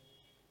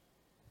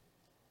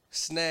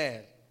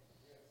 Snare.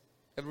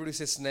 Everybody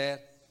say snare.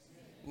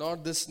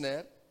 Not this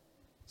snare.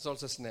 It's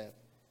also snare.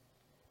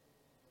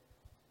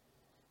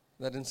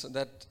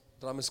 That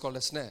drum is called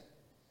a snare.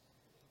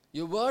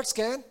 Your words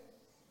can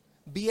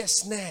be a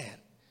snare.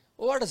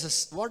 What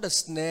does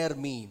snare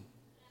mean?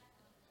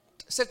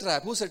 Say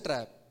trap. Who said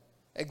trap?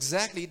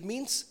 Exactly. It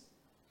means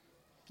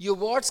your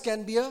words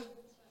can be a...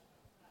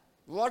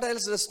 What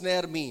else does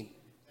snare mean?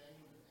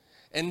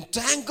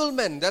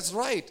 Entanglement. That's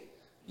right.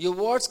 Your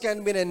words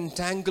can be an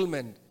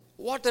entanglement.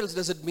 What else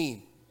does it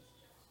mean?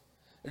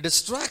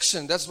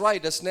 Distraction. That's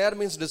right. A snare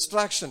means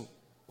distraction.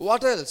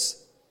 What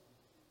else?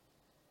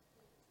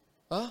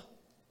 A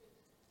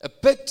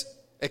pit,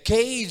 a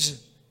cage,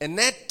 a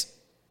net.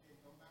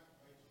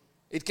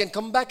 It can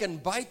come back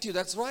and bite you.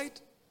 That's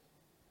right.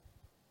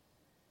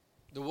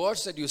 The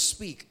words that you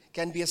speak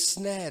can be a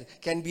snare,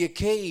 can be a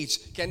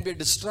cage, can be a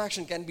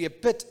distraction, can be a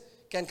pit,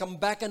 can come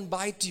back and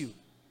bite you.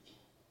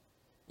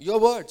 Your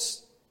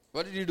words.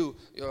 What did you do?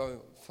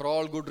 For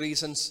all good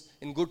reasons,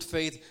 in good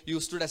faith, you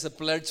stood as a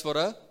pledge for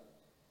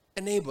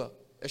a neighbor,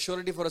 a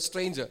surety for a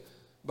stranger.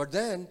 But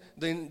then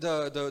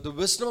the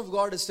wisdom of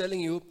God is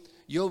telling you,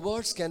 your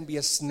words can be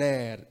a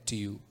snare to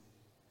you.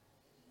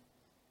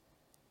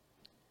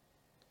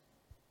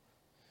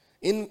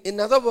 In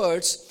other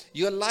words,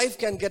 your life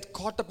can get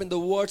caught up in the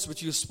words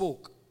which you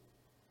spoke.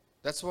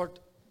 That's what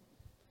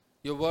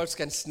your words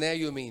can snare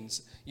you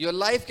means. Your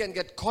life can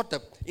get caught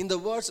up in the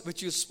words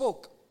which you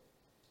spoke.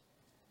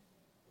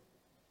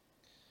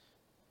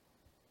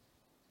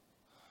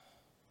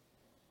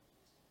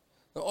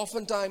 Now,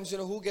 oftentimes,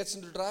 who gets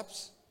into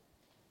traps?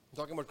 I'm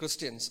talking about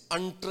Christians.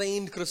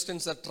 Untrained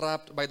Christians are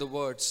trapped by the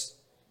words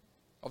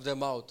of their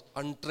mouth.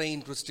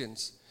 Untrained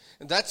Christians.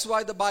 And that's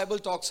why the Bible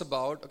talks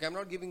about, I'm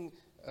not giving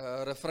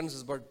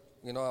references, but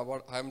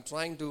I'm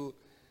trying to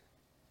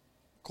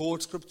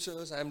quote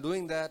scriptures. I'm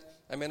doing that.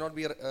 I may not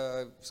be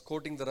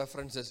quoting the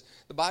references.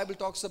 The Bible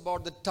talks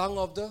about the tongue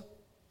of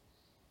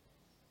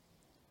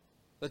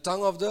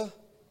the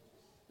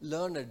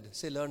learned.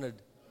 Say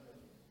learned.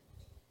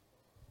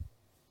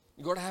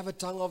 You got to have a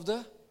tongue of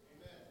the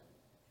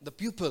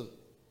pupil,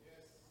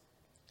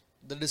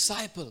 the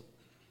disciple.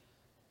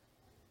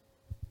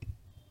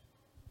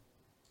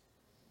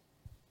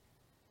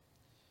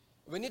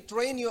 When you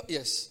train your,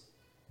 yes.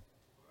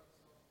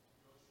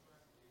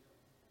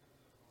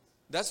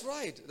 That's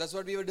right. That's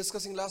what we were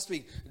discussing last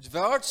week.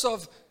 Words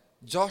of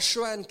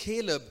Joshua and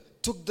Caleb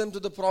took them to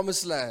the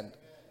promised land.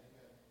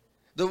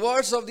 The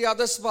words of the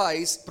other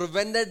spies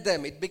prevented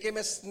them. It became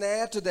a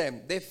snare to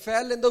them. They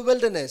fell in the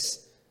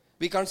wilderness.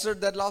 We considered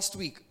that last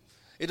week.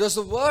 It was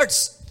the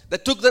words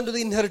that took them to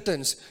the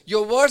inheritance.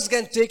 Your words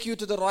can take you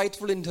to the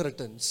rightful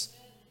inheritance.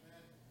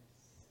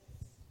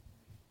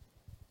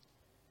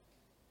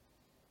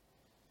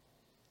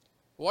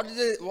 What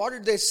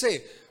did they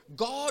say?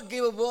 God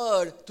gave a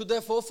word to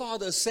their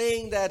forefathers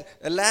saying that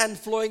a land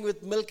flowing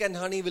with milk and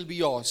honey will be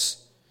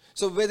yours.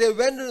 So when they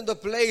went into the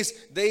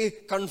place, they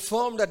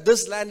confirmed that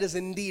this land is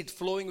indeed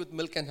flowing with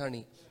milk and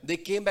honey. They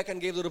came back and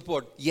gave the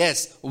report.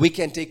 Yes, we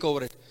can take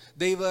over it.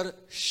 They were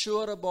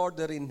sure about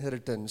their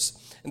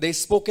inheritance. And they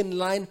spoke in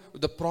line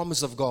with the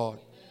promise of God.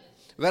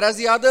 Whereas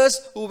the others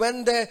who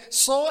went there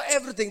saw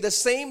everything, the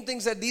same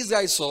things that these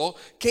guys saw,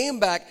 came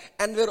back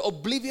and were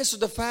oblivious to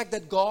the fact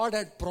that God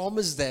had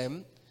promised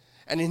them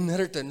an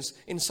inheritance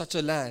in such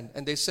a land.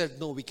 And they said,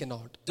 no, we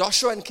cannot.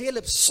 Joshua and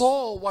Caleb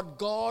saw what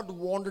God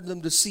wanted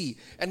them to see.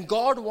 And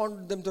God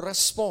wanted them to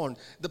respond.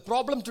 The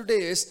problem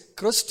today is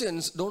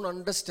Christians don't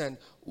understand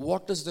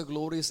what is the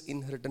glorious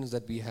inheritance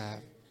that we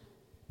have.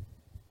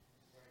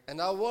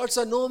 And our words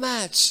are no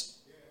match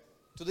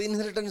to the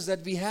inheritance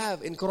that we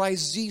have in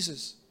Christ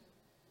Jesus.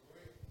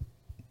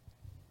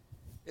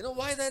 You know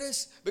why that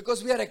is?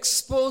 Because we are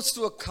exposed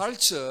to a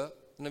culture.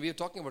 We are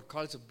talking about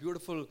culture,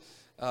 beautiful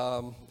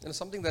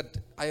something that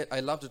I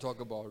love to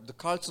talk about, the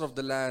culture of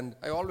the land.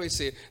 I always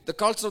say the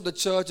culture of the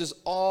church is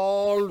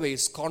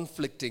always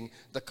conflicting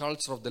the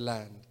culture of the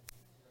land.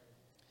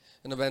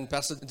 When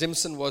Pastor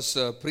Jimson was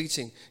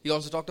preaching, he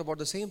also talked about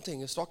the same thing.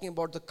 He was talking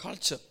about the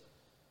culture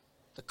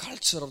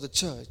of the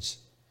church,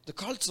 the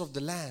culture of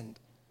the land.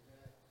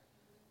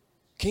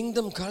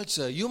 Kingdom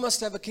culture. You must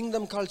have a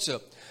kingdom culture.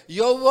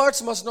 Your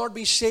words must not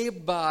be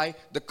shaped by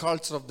the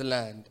culture of the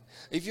land.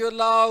 If you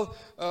allow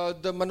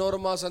the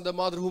Manoramas and the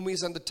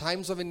Madhubhumis and the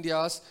Times of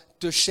India's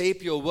to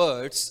shape your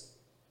words,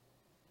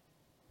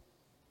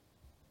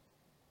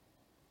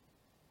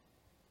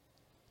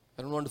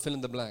 I don't want to fill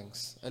in the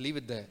blanks. I leave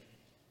it there.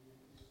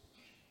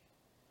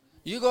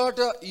 You got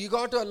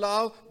to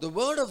allow the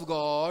Word of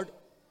God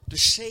to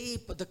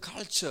shape the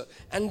culture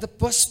and the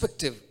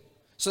perspective,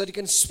 so that you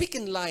can speak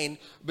in line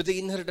with the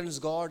inheritance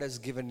God has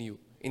given you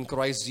in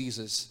Christ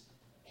Jesus.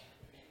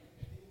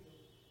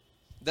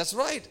 That's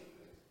right.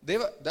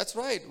 That's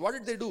right. What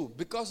did they do?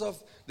 Because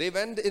they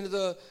went into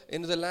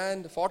the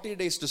land 40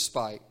 days to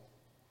spy.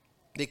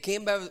 They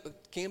came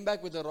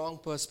back with the wrong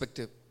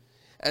perspective,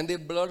 and they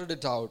blurted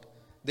it out.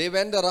 They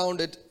went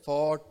around it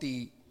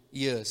 40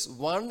 years.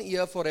 1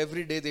 year for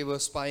every day they were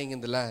spying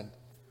in the land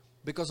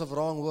because of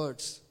wrong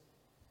words.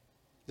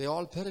 They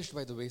all perished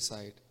by the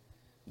wayside.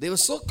 They were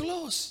so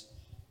close.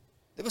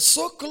 They were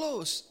so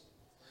close.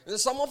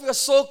 Some of you are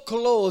so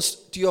close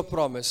to your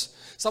promise.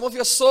 Some of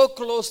you are so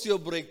close to your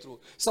breakthrough.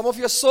 Some of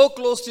you are so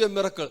close to your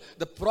miracle.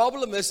 The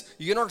problem is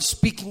you're not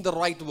speaking the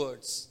right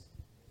words.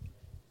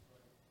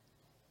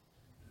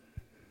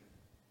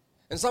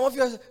 And some of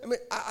you,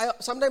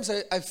 sometimes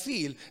I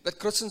feel that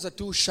Christians are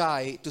too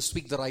shy to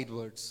speak the right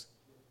words.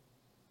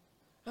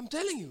 I'm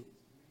telling you.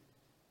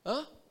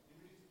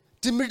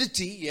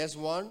 Timidity, yes,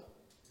 one.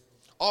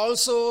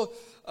 Also,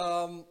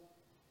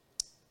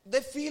 they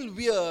feel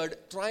weird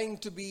trying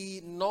to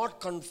be not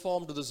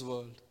conformed to this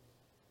world.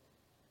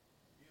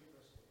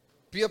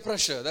 Peer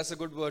pressure, that's a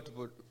good word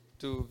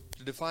to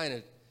define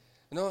it.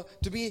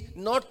 To be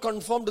not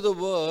conformed to the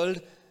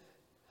world,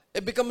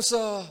 it becomes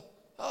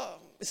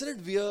isn't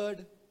it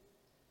weird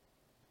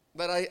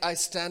that I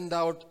stand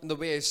out in the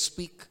way I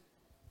speak?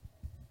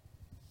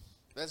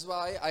 That's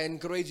why I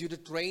encourage you to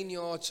train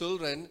your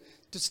children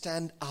to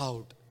stand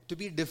out, to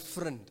be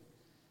different.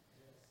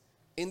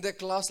 In their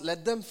class,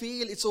 let them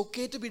feel it's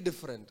okay to be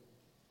different.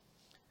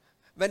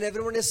 When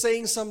everyone is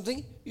saying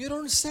something, you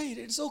don't say it.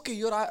 It's okay.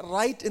 You're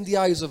right in the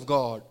eyes of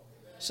God.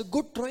 It's a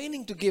good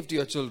training to give to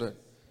your children.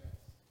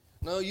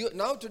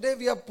 Now today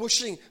we are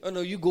pushing. Oh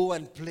no, you go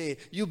and play.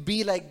 You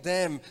be like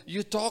them.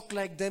 You talk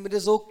like them. It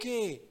is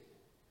okay.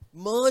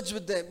 Merge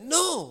with them.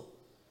 No.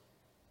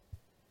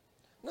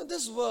 Now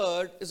this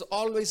word is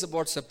always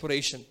about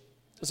separation.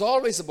 It's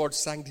always about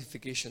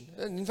sanctification.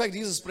 And in fact,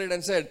 Jesus prayed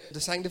and said, to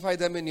sanctify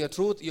them in your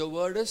truth, your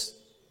word is,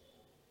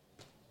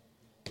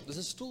 this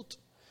is truth.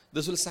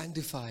 This will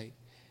sanctify.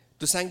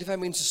 To sanctify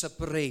means to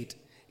separate.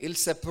 It'll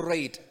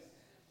separate.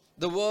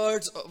 The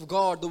words of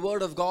God, the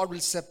word of God will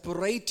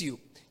separate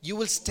you. You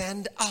will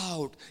stand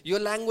out. Your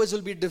language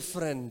will be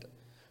different.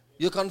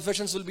 Your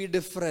confessions will be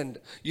different.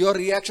 Your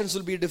reactions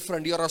will be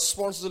different. Your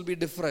responses will be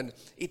different.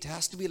 It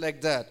has to be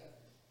like that.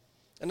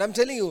 And I'm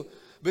telling you,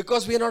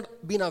 because we are not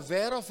been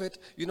aware of it,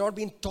 you're not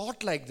being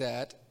taught like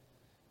that,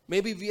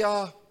 maybe we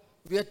are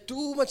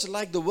too much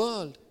like the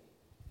world.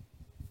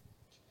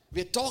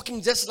 We are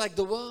talking just like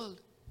the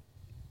world.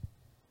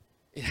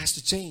 It has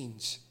to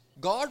change.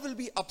 God will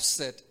be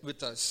upset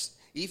with us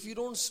if you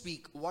don't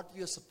speak what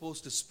we are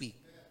supposed to speak.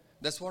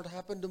 That's what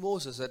happened to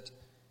Moses at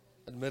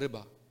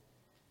Meribah.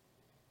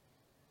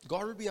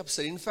 God will be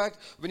upset. In fact,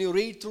 when you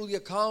read through the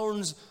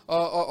accounts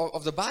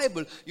of the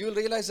Bible, you will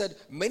realize that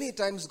many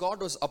times God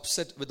was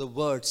upset with the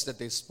words that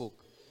they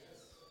spoke.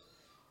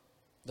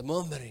 The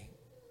murmuring,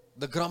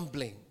 the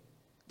grumbling,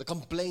 the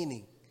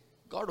complaining.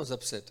 God was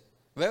upset.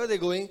 Where were they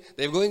going?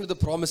 They were going to the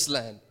promised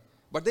land.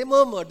 But they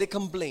murmured, they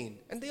complained,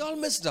 and they all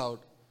missed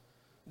out.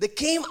 They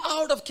came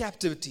out of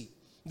captivity.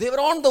 They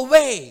were on the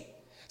way.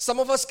 Some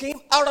of us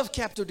came out of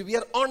captivity. We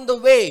are on the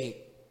way.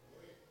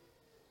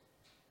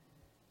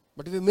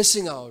 But we're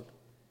missing out.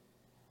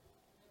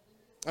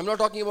 I'm not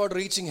talking about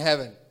reaching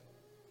heaven.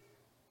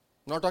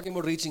 I'm not talking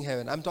about reaching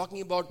heaven. I'm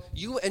talking about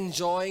you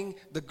enjoying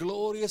the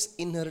glorious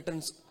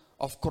inheritance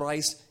of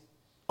Christ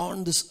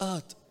on this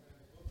earth.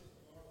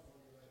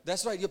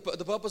 That's right.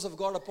 The purpose of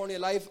God upon your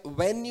life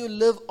when you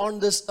live on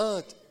this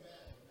earth.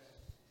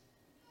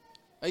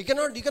 You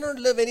cannot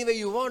live any way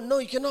you want. No,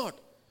 you cannot.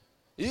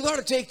 You got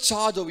to take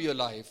charge over your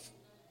life.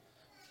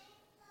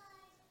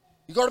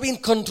 You got to be in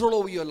control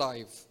over your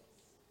life.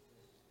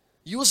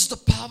 Use the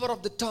power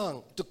of the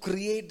tongue to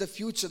create the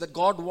future that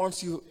God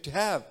wants you to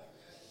have.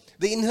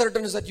 The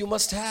inheritance that you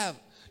must have.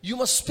 You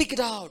must speak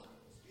it out.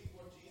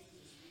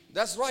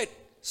 That's right.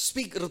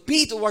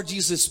 Repeat what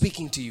Jesus is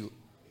speaking to you.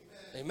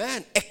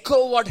 Amen.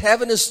 Echo what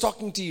heaven is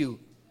talking to you.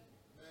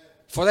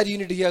 For that you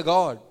need to hear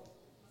God.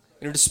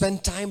 You need to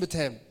spend time with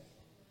Him.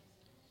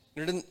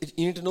 You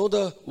need to know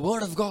the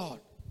Word of God.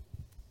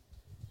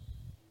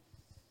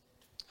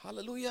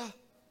 Hallelujah.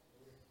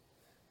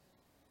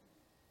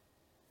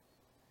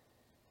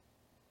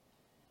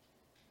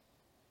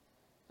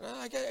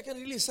 I can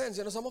really sense,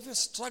 some of you are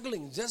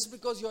struggling just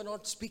because you are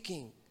not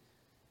speaking.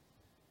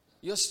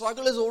 Your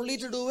struggle is only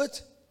to do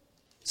with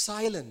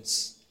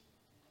silence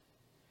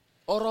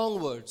or wrong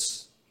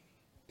words.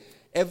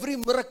 Every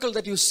miracle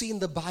that you see in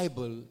the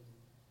Bible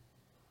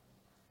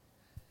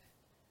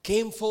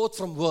came forth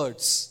from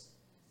words.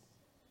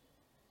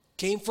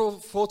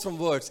 Forth from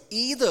words.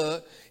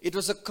 Either it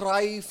was a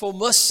cry for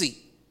mercy,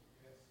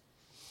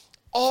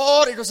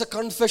 or it was a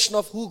confession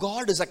of who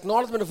God is,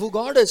 acknowledgement of who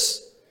God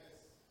is,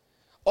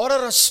 or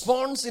a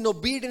response in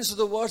obedience to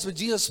the words which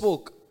Jesus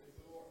spoke.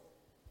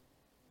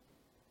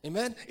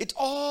 Amen.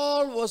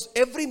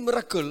 Every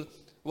miracle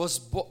was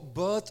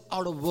birthed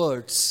out of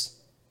words.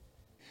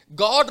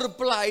 God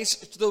replies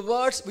to the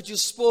words which you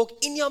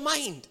spoke in your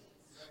mind.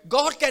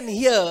 God can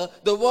hear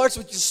the words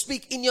which you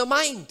speak in your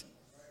mind.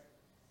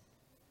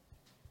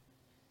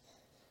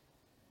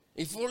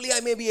 If only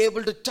I may be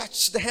able to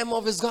touch the hem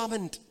of his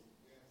garment.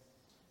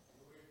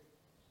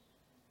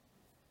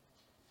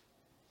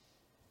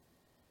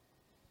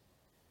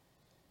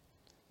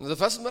 The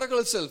first miracle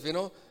itself,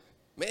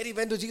 Mary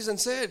went to Jesus and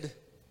said,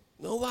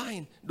 no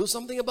wine, do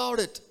something about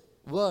it.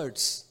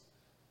 Words.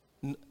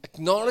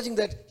 Acknowledging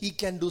that he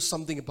can do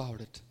something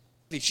about it.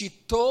 She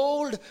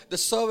told the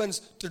servants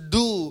to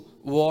do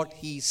what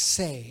he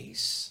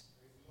says.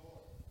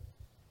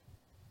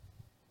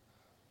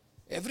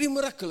 Every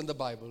miracle in the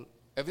Bible,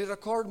 every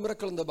recorded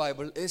miracle in the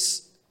Bible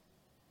is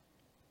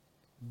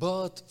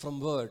birthed from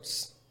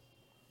words.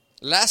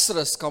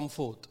 Lazarus come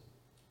forth.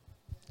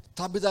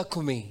 Tabitha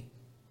Kumi.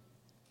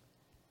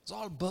 It's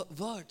all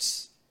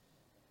words.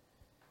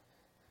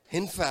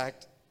 In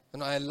fact,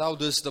 I love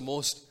this the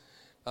most.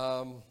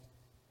 The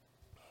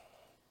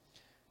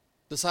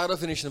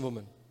Syrophoenician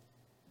woman.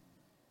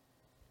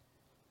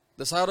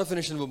 The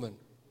Syrophoenician woman.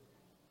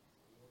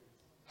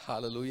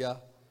 Hallelujah.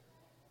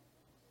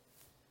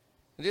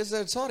 Jesus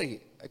said,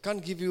 sorry, I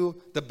can't give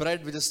you the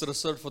bread which is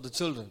reserved for the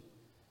children.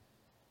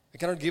 I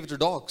cannot give it to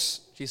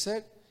dogs. She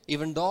said,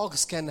 even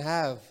dogs can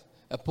have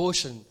a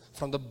portion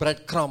from the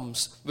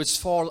breadcrumbs which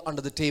fall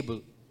under the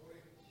table.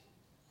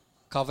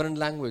 Covenant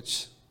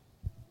language.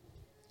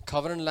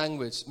 Covenant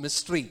language.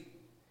 Mystery.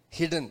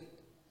 Hidden.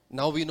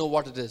 Now we know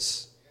what it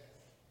is.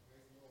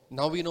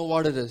 Now we know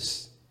what it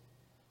is.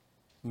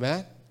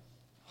 Man.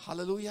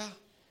 Hallelujah.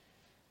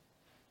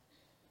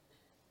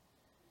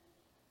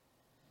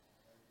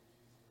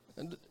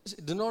 And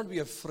do not be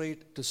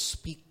afraid to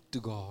speak to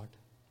God.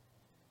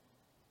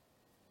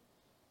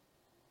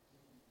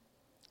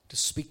 To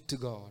speak to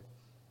God.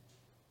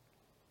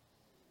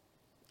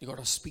 You got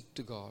to speak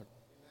to God.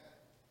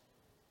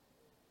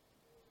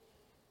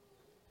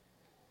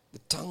 The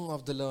tongue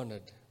of the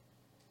learned.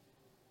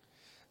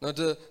 Now,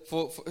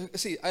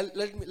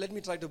 let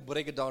me try to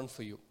break it down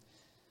for you.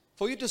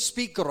 For you to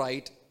speak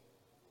right,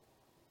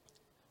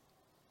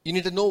 you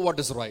need to know what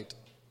is right.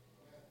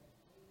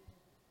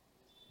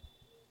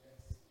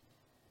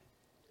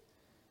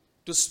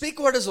 To speak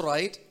what is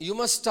right, you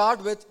must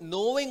start with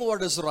knowing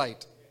what is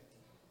right.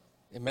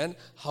 Amen.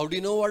 How do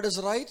you know what is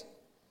right?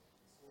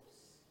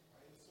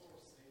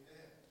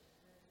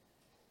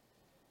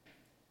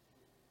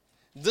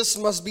 This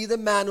must be the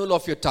manual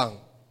of your tongue.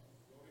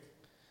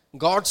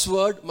 God's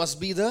word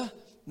must be the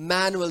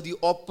manual, the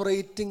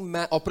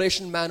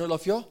operation manual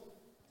of your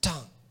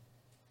tongue.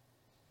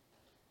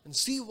 And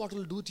see what it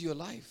will do to your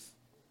life.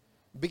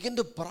 Begin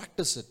to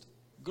practice it.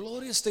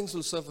 Glorious things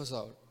will surface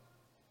out.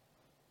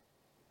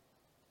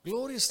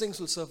 Glorious things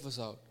will surface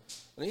out.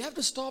 And you have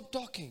to stop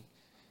talking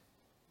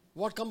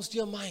what comes to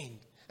your mind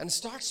and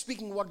start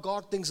speaking what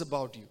God thinks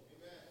about you.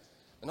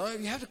 Now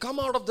you have to come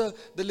out of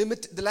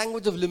the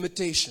language of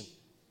limitation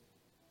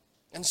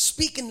and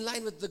speak in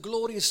line with the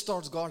glorious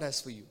thoughts God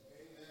has for you.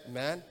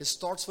 Man, his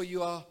thoughts for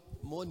you are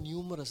more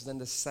numerous than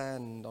the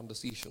sand on the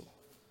seashore.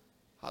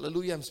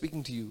 Hallelujah, I'm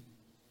speaking to you.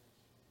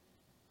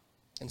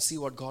 And see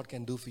what God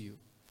can do for you.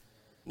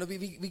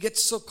 We get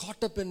so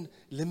caught up in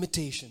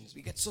limitations.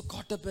 We get so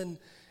caught up in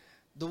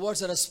the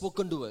words that are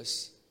spoken to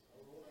us.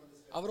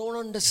 Our own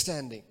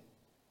understanding.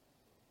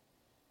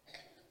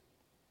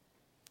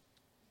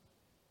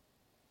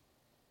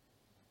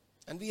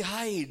 And we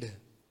hide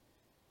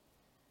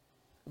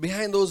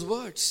behind those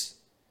words.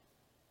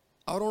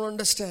 Our own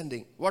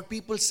understanding. What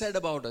people said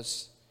about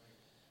us.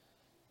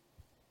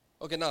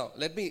 Okay, now,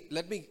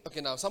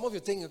 now some of you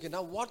think, okay,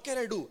 now what can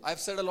I do? I've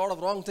said a lot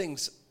of wrong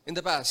things in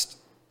the past.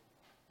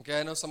 Okay,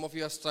 I know some of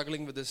you are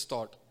struggling with this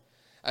thought.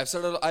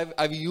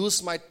 I've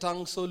used my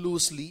tongue so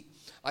loosely.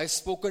 I've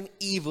spoken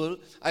evil.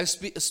 I've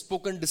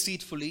spoken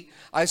deceitfully.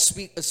 I've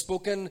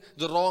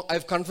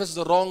confessed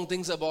the wrong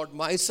things about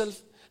myself,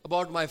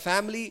 about my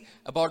family,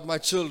 about my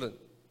children.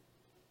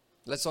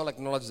 Let's all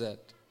acknowledge that.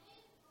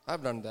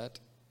 I've done that.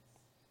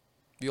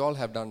 We all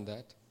have done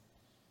that.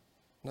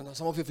 Now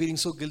some of you are feeling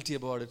so guilty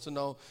about it. So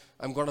now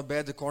I'm going to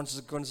bear the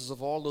consequences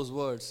of all those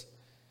words.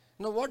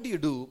 Now what do you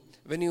do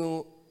when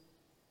you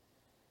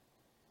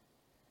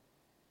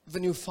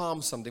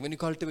farm something, when you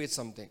cultivate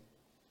something?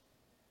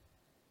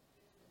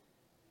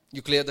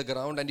 You clear the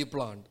ground and you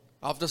plant.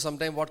 After some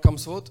time, what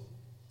comes forth?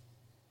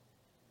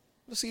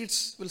 The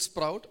seeds will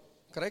sprout,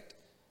 correct?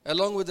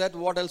 Along with that,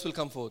 what else will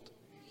come forth?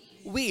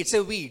 Weeds, say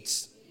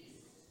weeds.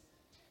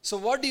 So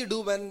what do you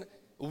do when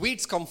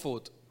weeds come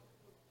forth?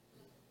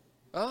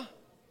 Huh?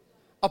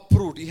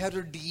 Uproot. You have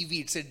to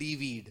de-weed, say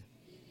de-weed.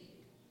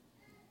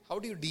 How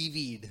do you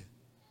de-weed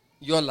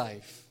your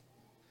life?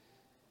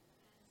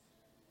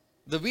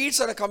 The weeds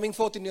that are coming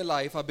forth in your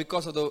life are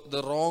because of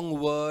the wrong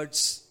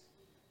words,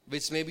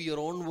 which may be your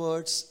own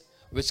words,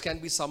 which can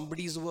be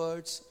somebody's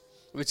words,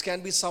 which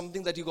can be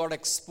something that you got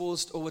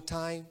exposed over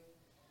time.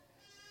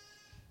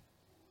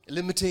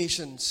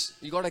 Limitations.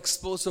 You got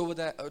exposed to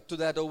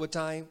that over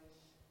time.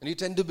 And you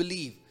tend to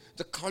believe.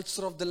 The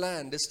culture of the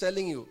land is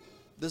telling you,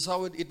 this is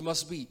how it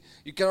must be.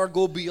 You cannot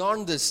go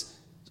beyond this.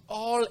 It's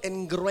all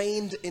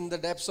ingrained in the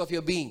depths of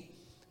your being.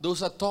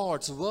 Those are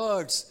thoughts,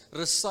 words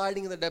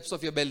residing in the depths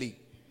of your belly.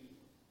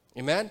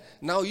 Amen.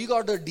 Now you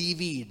got to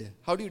de-weed.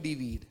 How do you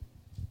de-weed?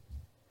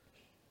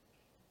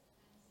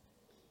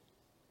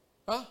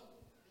 Huh?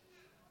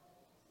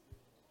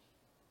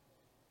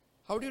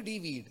 How do you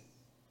de-weed?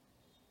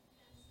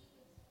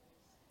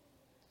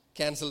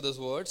 Cancel those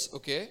words.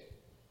 Okay.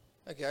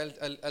 Okay,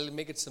 I'll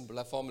make it simple.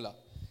 A formula.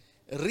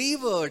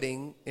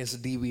 Rewording is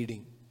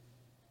de-weeding.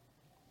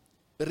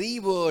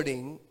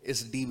 Rewording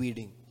is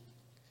de-weeding.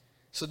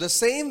 So the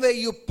same way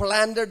you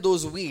planted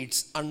those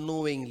weeds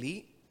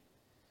unknowingly,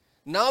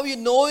 now you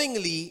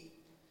knowingly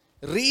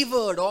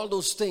reword all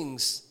those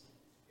things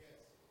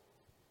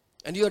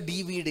and you are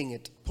de-weeding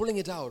it, pulling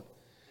it out.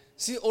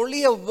 See,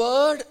 only a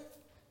word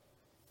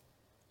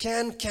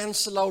can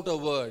cancel out a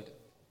word.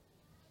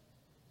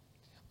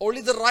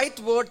 Only the right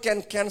word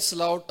can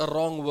cancel out a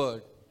wrong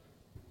word.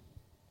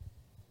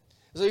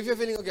 So if you're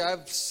feeling, okay,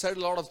 I've said a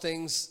lot of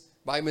things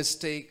by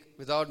mistake,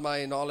 without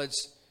my knowledge,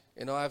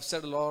 I've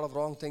said a lot of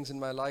wrong things in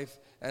my life,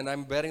 and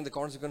I'm bearing the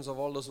consequence of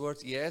all those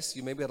words. Yes,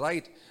 you may be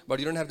right, but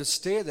you don't have to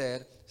stay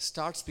there.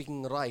 Start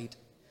speaking right.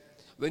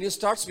 When you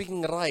start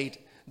speaking right,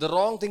 the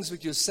wrong things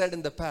which you said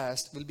in the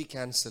past will be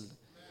cancelled.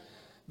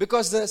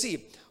 Because,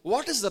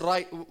 what is the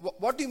right?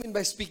 What do you mean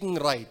by speaking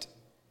right?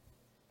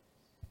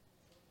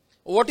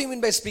 What do you mean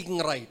by speaking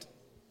right?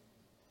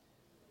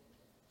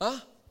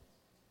 Huh?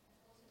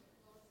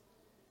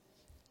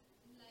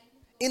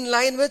 In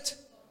line with?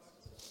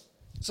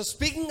 So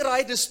speaking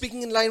right is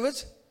speaking in line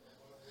with?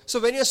 So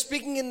when you're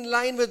speaking in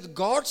line with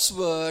God's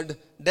word,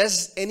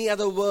 does any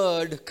other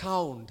word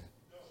count?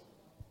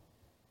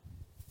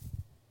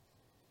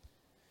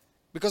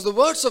 Because the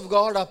words of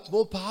God are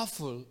more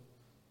powerful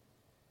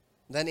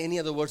than any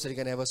other words that you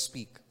can ever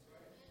speak.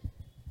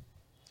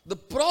 The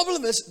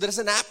problem is there is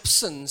an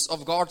absence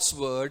of God's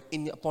word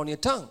upon your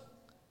tongue.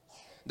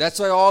 That's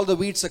why all the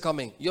weeds are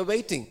coming. You're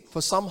waiting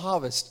for some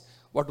harvest.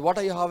 But what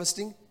are you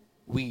harvesting?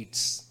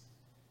 Weeds.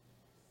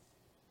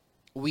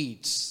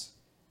 Weeds.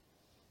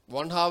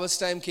 One harvest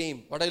time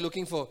came. What are you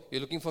looking for?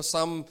 You're looking for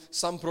some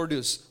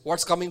produce.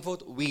 What's coming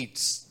forth?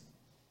 Weeds.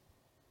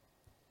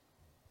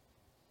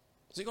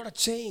 So you got to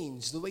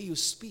change the way you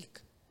speak.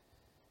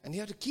 And you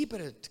have to keep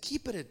it.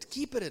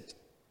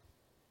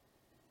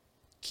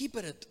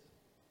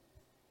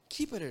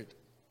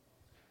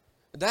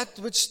 That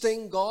which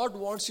thing God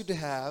wants you to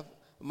have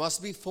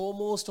must be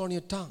foremost on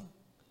your tongue.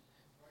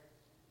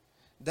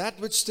 That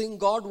which thing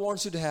God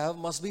wants you to have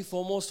must be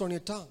foremost on your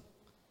tongue.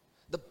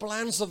 The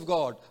plans of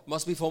God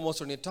must be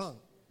foremost on your tongue.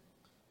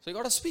 So you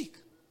got to speak.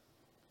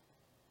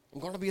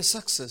 I'm going to be a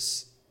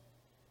success.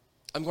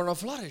 I'm going to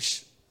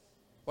flourish.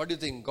 What do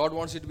you think? God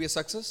wants you to be a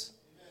success?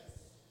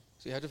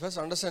 So you have to first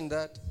understand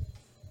that.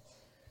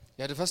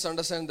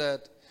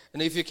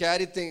 And if you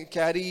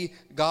carry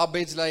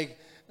garbage like,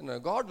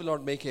 God will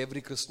not make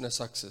every Christian a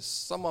success.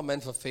 Some are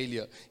meant for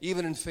failure.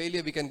 Even in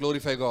failure, we can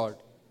glorify God.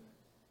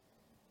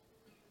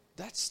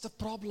 That's the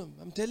problem.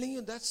 I'm telling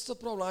you, that's the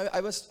problem. I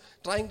was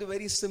trying to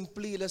very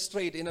simply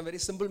illustrate, in a very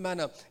simple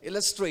manner,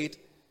 illustrate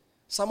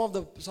some of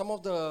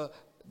the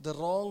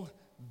wrong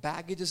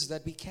baggages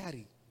that we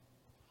carry.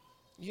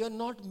 You are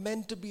not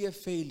meant to be a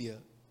failure.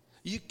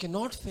 You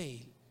cannot fail.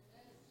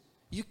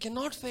 You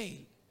cannot fail.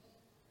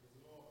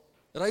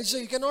 Right, sir?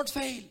 You cannot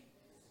fail.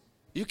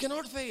 You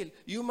cannot fail.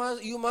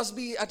 You must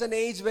be at an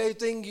age where you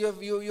think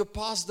you're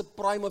past the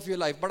prime of your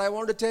life. But I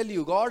want to tell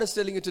you, God is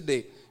telling you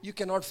today, you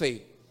cannot fail.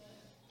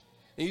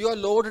 You are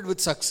loaded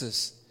with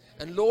success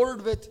and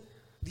loaded with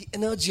the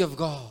energy of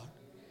God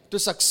to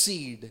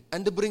succeed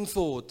and to bring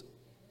forth.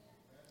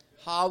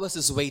 Harvest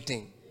is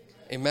waiting.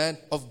 Amen.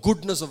 Of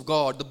goodness of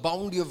God, the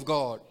bounty of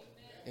God.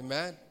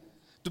 Amen.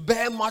 To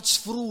bear much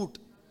fruit,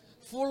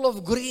 full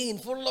of green,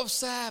 full of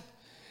sap.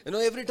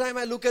 Every time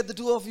I look at the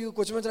two of you,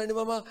 Coach Mitra and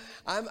Mama,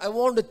 I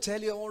want to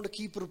tell you, I want to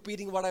keep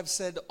repeating what I've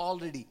said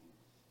already.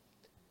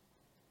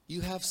 You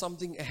have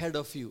something ahead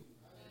of you,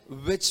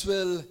 which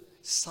will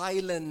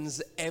silence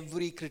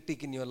every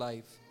critic in your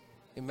life.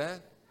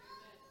 Amen.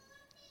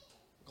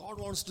 God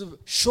wants to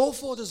show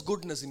forth His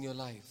goodness in your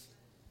life.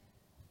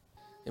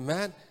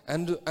 Amen.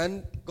 And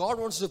God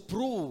wants to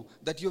prove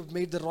that you've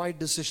made the right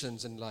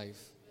decisions in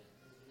life.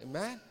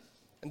 Amen.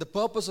 And the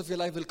purpose of your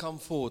life will come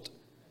forth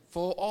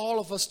for all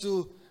of us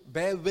to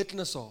bear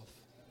witness of.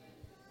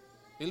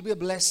 You'll be a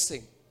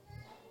blessing.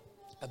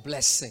 A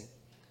blessing.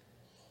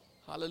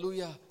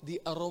 Hallelujah.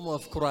 The aroma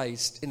of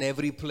Christ in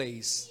every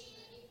place.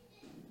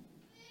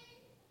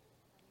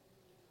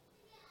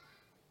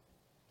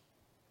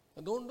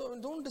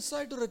 Don't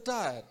decide to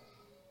retire.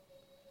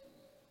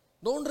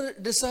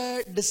 Don't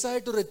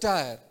decide to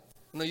retire.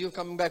 You're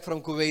coming back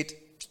from Kuwait,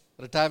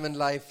 retirement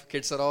life.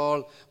 Kids are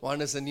all,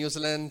 one is in New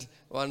Zealand,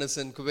 one is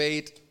in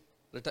Kuwait.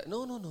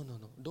 No.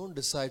 Don't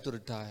decide to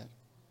retire.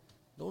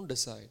 Don't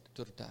decide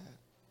to retire.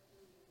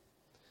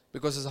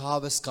 Because there's a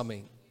harvest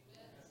coming.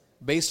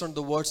 Based on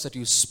the words that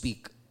you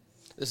speak.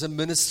 There's a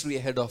ministry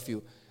ahead of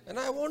you. And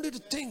I want you to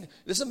think,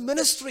 there's a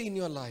ministry in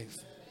your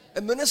life.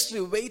 A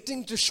ministry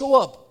waiting to show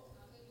up.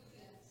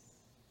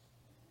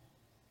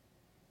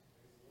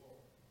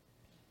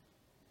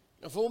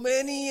 For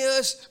many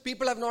years,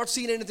 people have not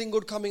seen anything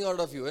good coming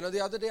out of you.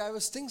 The other day I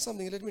was thinking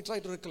something. Let me try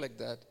to recollect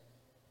that.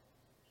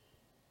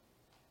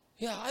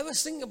 Yeah, I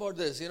was thinking about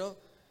this,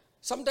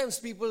 Sometimes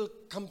people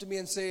come to me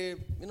and say,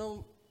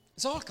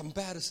 it's all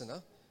comparison,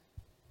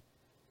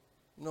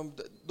 huh?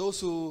 Those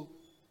who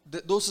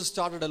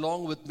started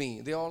along with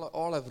me, they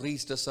all have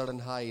reached a certain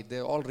height. They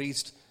all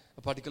reached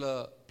a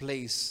particular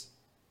place.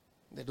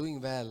 They're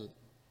doing well.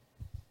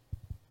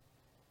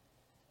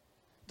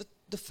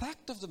 The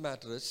fact of the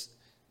matter is,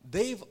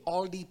 they've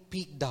already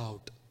peaked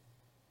out.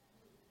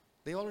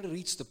 They already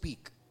reached the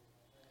peak.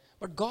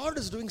 But God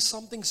is doing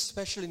something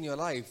special in your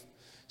life,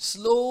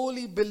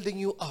 slowly building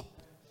you up.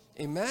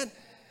 Amen.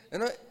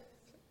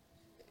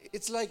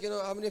 It's like,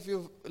 how many of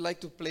you like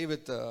to play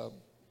with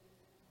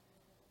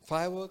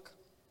firework?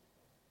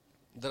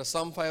 There are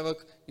some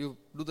firework, you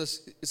do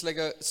this, it's like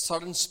a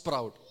sudden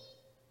sprout.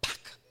 Pack,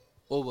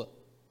 over.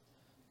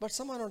 But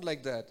some are not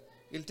like that.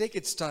 It'll take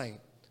its time,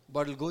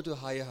 but it'll go to a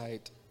higher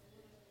height.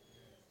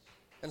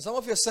 And some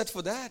of you are set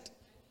for that.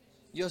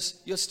 You're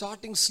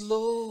starting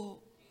slow.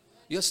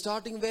 You're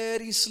starting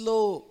very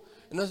slow.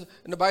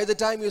 And by the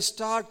time you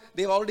start,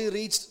 they've already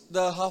reached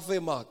the halfway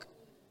mark.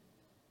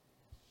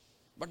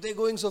 But they're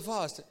going so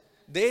fast.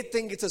 They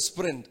think it's a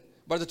sprint.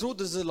 But the truth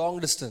is a long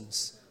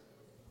distance.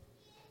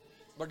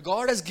 But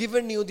God has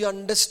given you the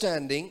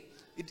understanding.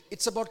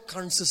 It's about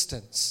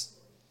consistency.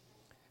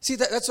 See,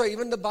 that's why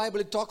even the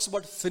Bible, it talks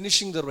about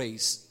finishing the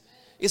race.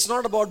 It's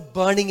not about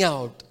burning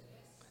out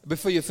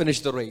before you finish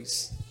the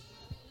race.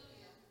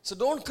 So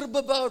don't crib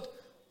about,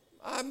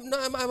 I'm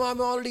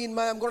already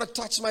I'm going to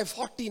touch my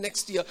 40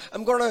 next year.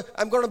 I'm going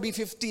to be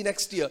 50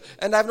 next year.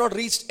 And I've not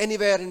reached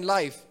anywhere in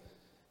life.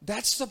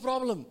 That's the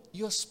problem.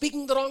 You're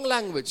speaking the wrong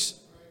language.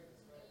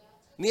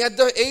 At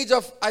the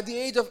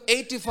age of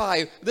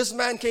 85, this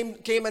man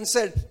came and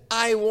said,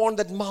 I want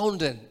that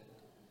mountain.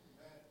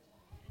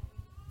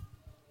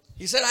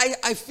 He said,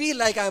 I feel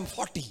like I'm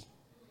 40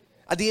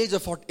 at the age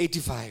of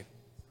 85.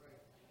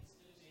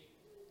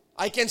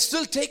 I can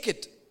still take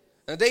it.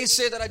 And they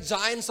say there are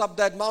giants up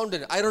that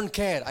mountain. I don't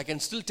care. I can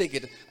still take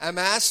it. I'm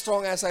as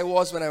strong as I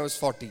was when I was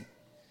 40.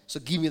 So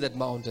give me that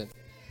mountain.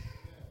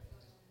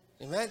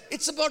 Amen.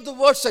 It's about the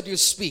words that you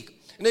speak.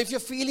 If you're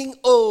feeling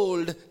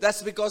old,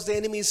 that's because the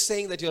enemy is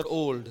saying that you're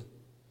old.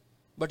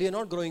 But you're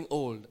not growing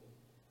old.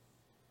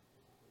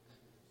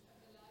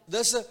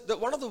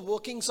 One of the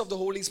workings of the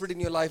Holy Spirit in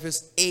your life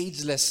is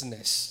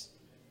agelessness.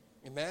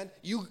 Amen.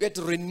 You get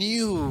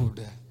renewed.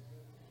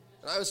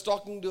 And I was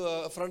talking to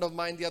a friend of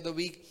mine the other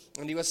week,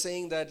 and he was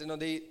saying that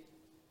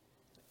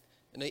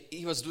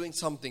he was doing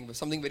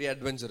something very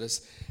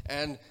adventurous,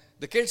 and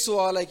the kids who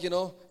are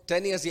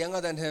 10 years younger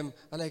than him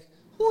are like,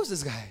 who is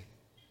this guy?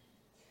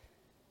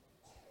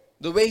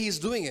 The way he's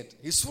doing it,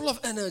 he's full of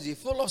energy,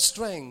 full of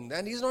strength,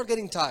 and he's not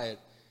getting tired.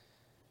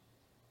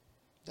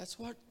 That's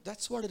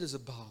what it is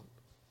about.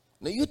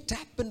 Now you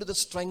tap into the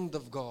strength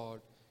of God.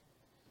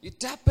 You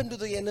tap into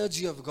the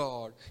energy of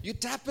God. You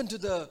tap into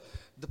the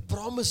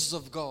promises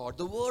of God,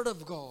 the word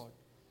of God.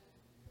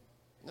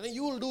 And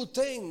you will do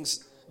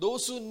things.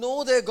 Those who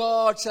know their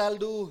God shall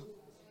do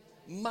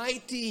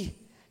mighty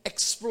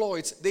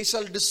exploits. They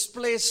shall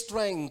display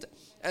strength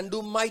and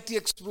do mighty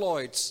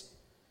exploits.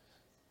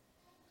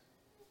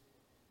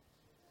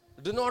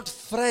 Do not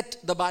fret,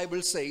 the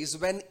Bible says,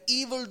 when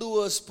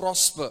evildoers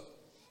prosper.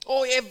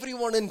 Oh,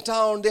 everyone in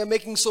town, they're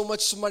making so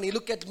much money.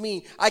 Look at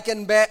me.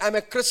 I'm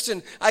a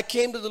Christian. I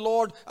came to the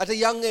Lord at a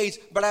young age,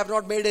 but I have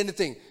not made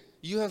anything.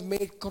 You have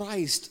made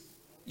Christ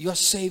your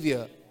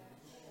Savior.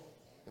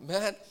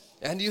 Man,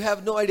 and you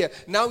have no idea.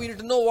 Now you need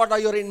to know what are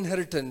your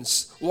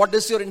inheritance. What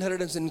is your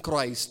inheritance in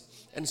Christ?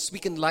 And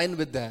speak in line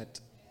with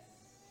that.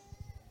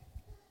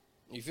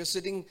 If you're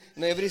sitting,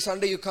 every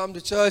Sunday you come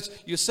to church,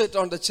 you sit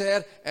on the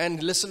chair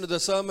and listen to the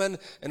sermon.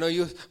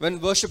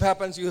 When worship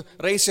happens, you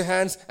raise your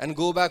hands and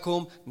go back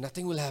home.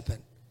 Nothing will happen.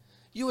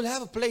 You will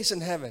have a place in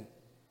heaven.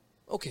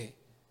 Okay,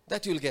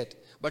 that you'll get.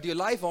 But your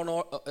life on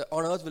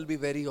earth will be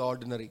very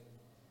ordinary.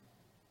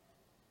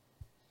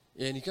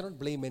 And you cannot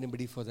blame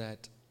anybody for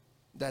that.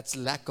 That's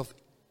lack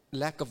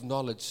of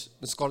knowledge.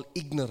 It's called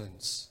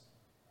ignorance.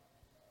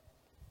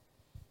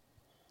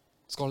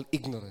 It's called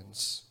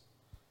ignorance.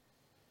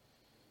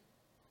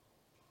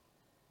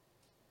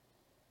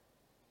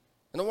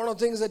 And one of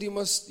the things that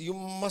you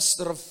must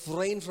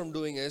refrain from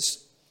doing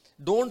is,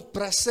 don't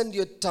present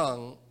your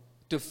tongue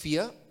to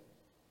fear,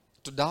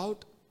 to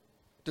doubt,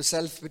 to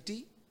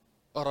self-pity,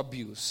 or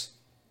abuse.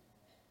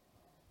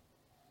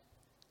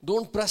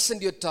 Don't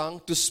present your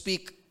tongue to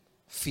speak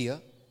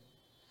fear.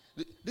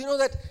 Do you know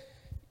that?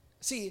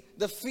 See,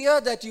 the fear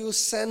that you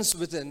sense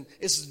within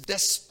is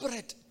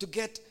desperate to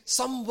get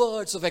some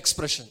words of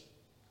expression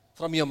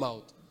from your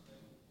mouth.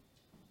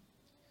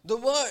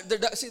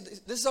 See,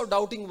 this is how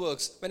doubting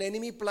works. When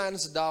enemy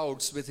plants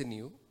doubts within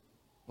you,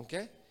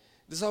 okay,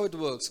 this is how it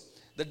works.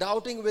 The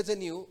doubting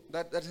within you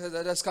that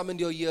has come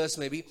into your ears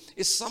maybe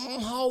is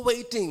somehow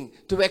waiting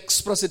to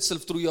express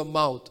itself through your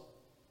mouth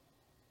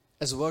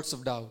as words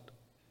of doubt.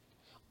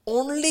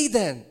 Only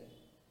then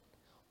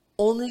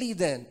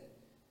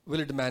will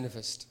it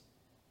manifest.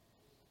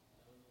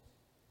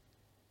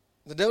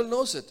 The devil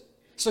knows it.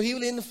 So he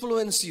will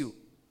influence you.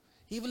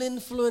 He will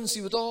influence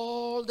you with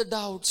all the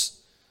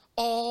doubts,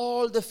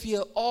 all the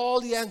fear,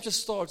 all the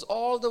anxious thoughts,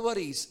 all the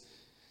worries.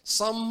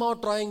 Somehow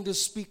trying to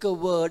speak a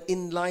word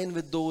in line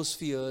with those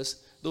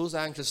fears, those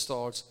anxious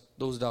thoughts,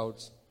 those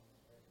doubts.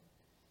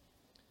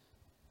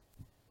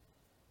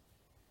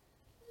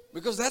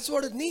 Because that's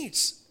what it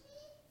needs.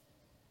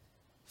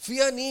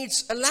 Fear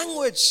needs a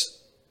language.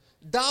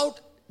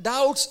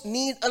 Doubts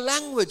need a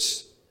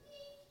language.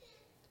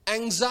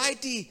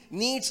 Anxiety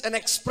needs an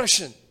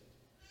expression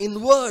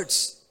in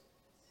words.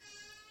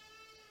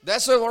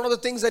 That's why one of the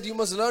things that you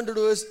must learn to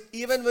do is,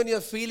 even when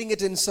you're feeling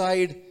it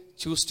inside,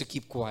 choose to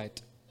keep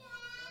quiet.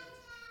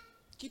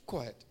 Keep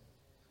quiet.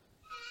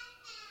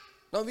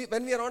 Now,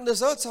 when we are on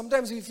this earth,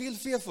 sometimes we feel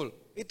fearful.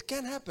 It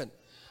can happen.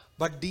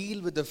 But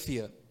deal with the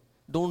fear.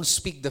 Don't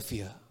speak the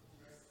fear.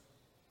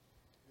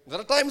 There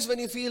are times when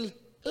you feel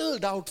a little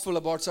doubtful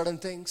about certain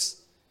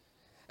things.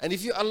 And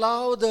if you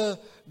allow the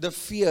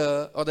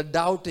fear or the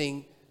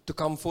doubting to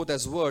come forth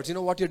as words, you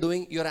know what you're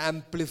doing? You're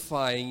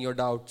amplifying your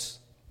doubts.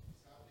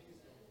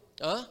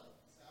 Huh?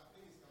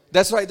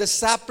 That's right. The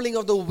sapling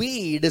of the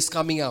weed is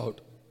coming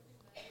out.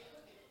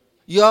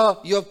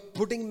 You're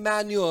putting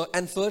manure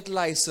and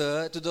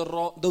fertilizer to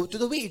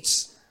the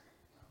weeds.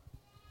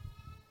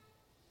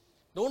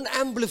 Don't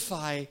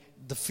amplify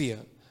the fear.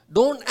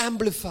 Don't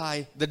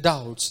amplify the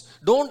doubts.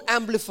 Don't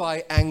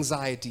amplify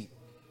anxiety.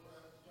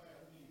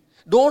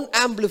 Don't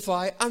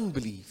amplify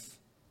unbelief.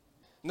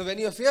 Now, when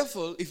you're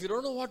fearful, if you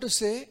don't know what to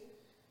say,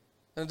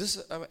 and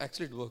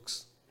actually it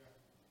works.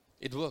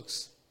 It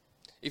works.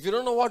 If you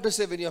don't know what to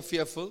say when you're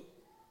fearful,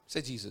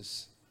 say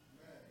Jesus.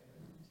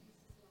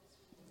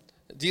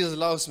 Jesus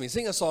loves me.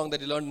 Sing a song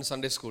that you learned in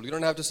Sunday school. You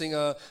don't have to sing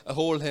a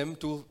whole hymn,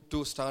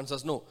 two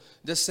stanzas. No.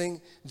 Just sing,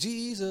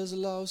 Jesus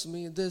loves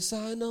me, this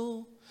I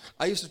know.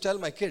 I used to tell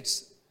my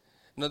kids,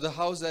 the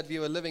house that we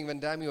were living when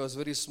Tammy was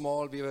very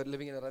small, we were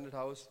living in a rented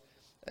house,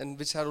 and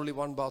which had only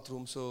one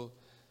bathroom. So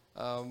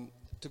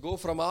to go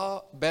from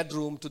our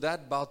bedroom to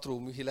that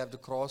bathroom, he'll have to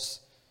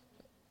cross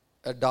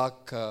a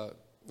dark,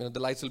 the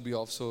lights will be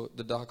off, so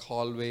the dark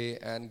hallway,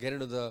 and get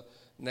into the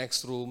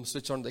next room,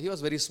 switch on he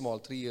was very small,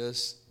 3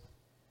 years.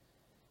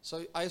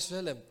 So I used to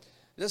tell him,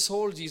 just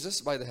hold Jesus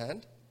by the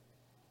hand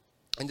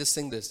and just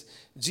sing this.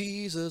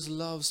 Jesus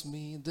loves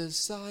me,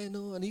 this I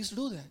know. And he used to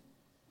do that.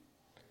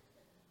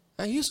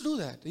 And he used to do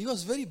that. He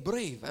was very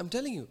brave, I'm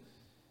telling you.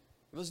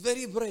 He was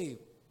very brave.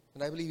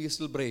 And I believe he's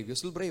still brave. You're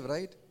still brave,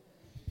 right?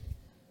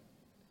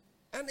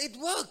 And it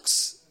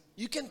works.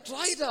 You can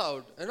try it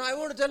out. And I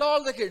want to tell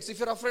all the kids, if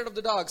you're afraid of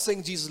the dark,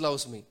 sing Jesus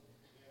loves me.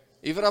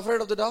 If you're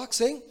afraid of the dark,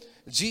 sing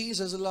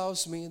Jesus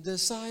loves me,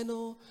 this I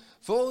know.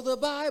 For the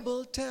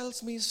Bible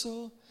tells me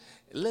so.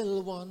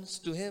 Little ones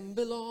to him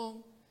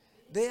belong.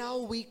 They are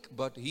weak,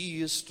 but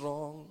he is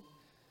strong.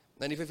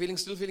 And if you're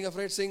still feeling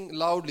afraid, sing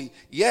loudly.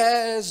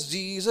 Yes,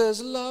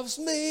 Jesus loves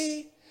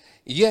me.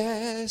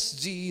 Yes,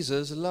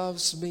 Jesus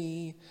loves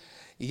me.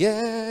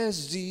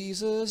 Yes,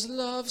 Jesus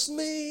loves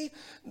me.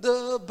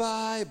 The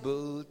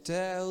Bible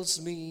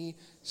tells me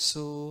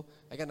so.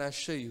 I can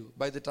assure you,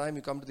 by the time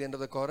you come to the end of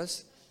the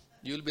chorus,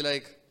 you'll be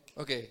like,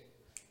 okay,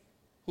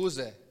 who's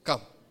there?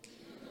 Come.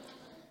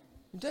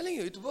 I'm telling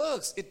you, it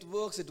works. It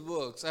works. It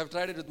works. I've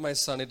tried it with my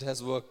son. It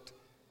has worked.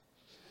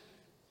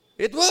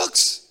 It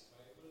works.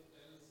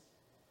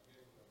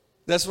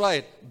 That's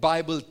right.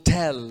 Bible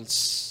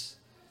tells.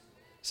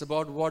 It's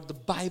about what the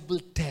Bible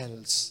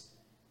tells.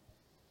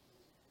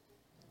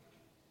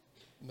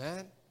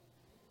 Man.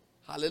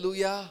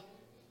 Hallelujah.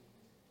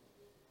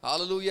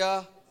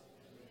 Hallelujah.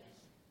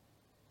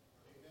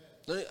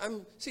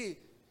 See,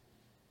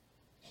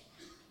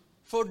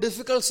 for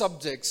difficult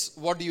subjects,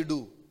 what do you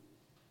do?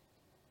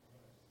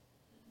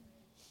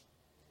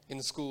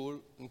 In school,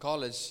 in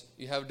college,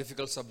 you have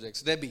difficult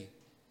subjects. Debbie,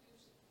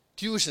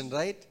 tuition,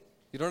 right?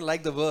 You don't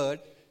like the word,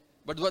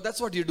 but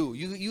that's what you do.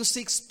 You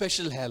seek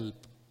special help.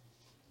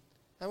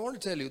 I want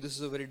to tell you, this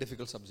is a very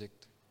difficult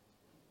subject.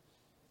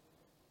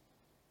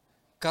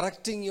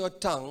 Correcting your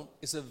tongue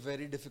is a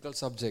very difficult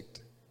subject.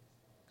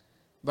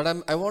 But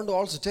I want to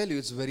also tell you,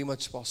 it's very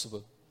much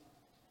possible.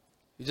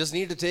 You just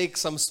need to take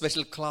some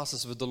special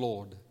classes with the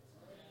Lord.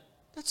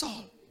 That's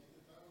all.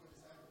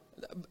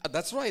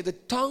 That's right. The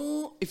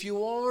tongue, if you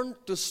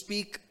want to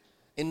speak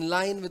in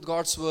line with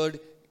God's word,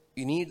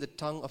 you need the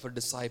tongue of a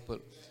disciple.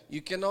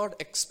 You cannot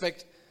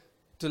expect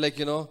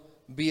to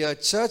be a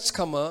church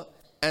comer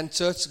and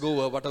church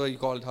goer, whatever you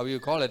call it, how you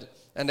call it,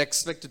 and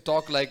expect to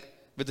talk like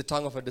with the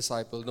tongue of a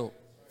disciple. No.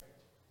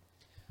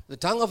 The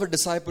tongue of a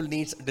disciple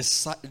needs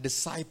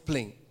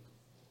discipling.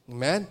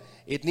 Amen.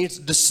 It needs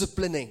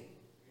disciplining.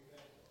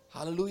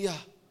 Hallelujah.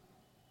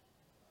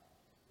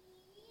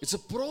 It's a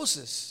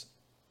process.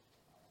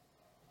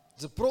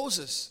 It's a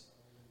process.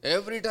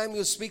 Every time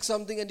you speak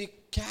something and you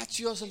catch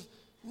yourself,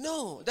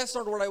 no, that's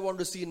not what I want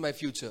to see in my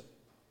future.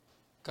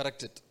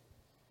 Correct it.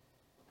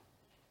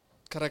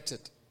 Correct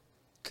it.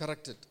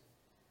 Correct it.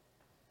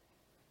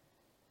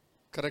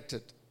 Correct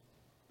it.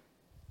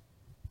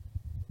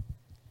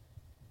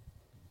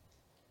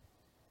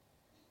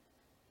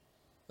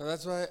 And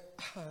that's why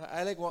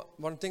I like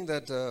one thing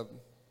that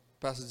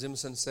Pastor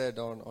Jimson said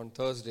on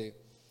Thursday.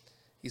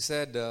 He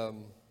said,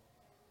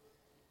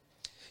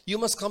 you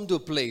must come to a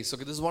place.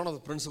 Okay, this is one of the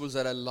principles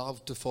that I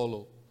love to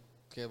follow.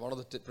 Okay, one of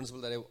the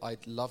principles that I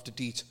love to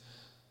teach.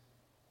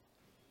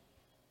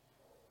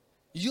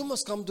 You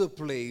must come to a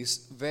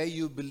place where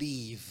you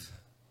believe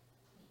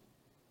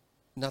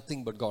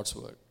nothing but God's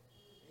word.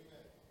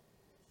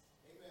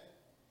 Amen.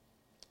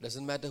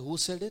 Doesn't matter who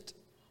said it,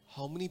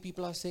 how many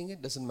people are saying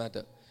it, doesn't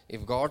matter.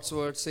 If God's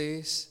word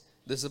says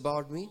this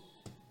about me,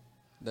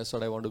 that's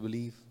what I want to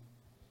believe.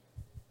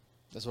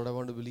 That's what I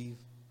want to believe.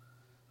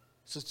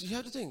 So you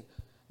have to think,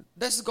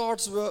 does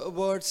God's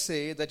word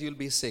say that you'll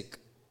be sick?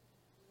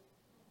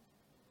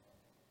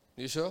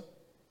 You sure?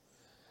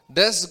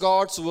 Does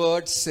God's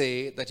word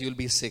say that you'll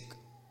be sick?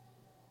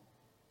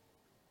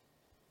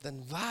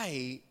 Then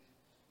why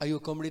are you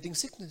accommodating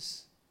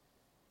sickness?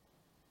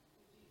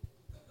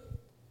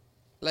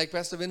 Like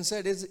Pastor Vin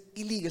said, it's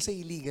illegal.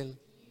 Say illegal.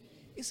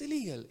 It's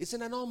illegal. It's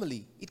an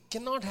anomaly. It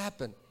cannot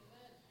happen.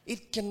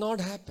 It cannot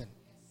happen.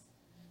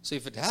 So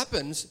if it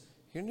happens,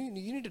 you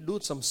need to do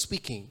some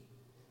speaking.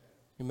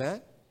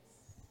 Amen?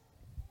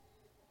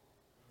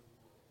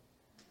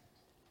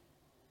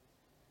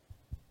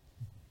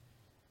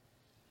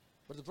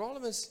 But the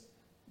problem is,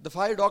 the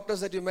 5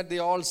 doctors that you met, they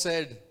all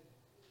said,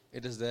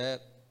 it is there.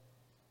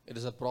 It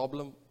is a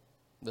problem.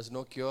 There's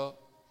no cure.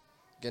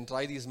 You can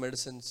try these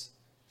medicines.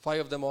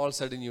 5 of them all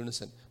said in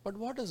unison. But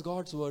what does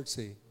God's word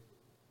say?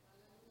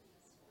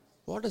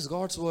 What does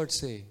God's word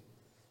say?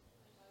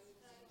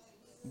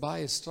 By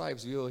His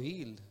stripes we were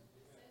healed.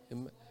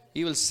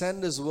 He will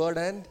send His word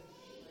and,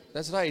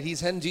 that's right, He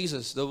sent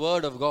Jesus, the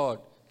word of God,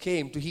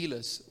 came to heal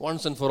us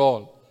once and for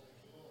all.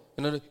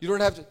 You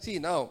don't have to, see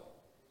now,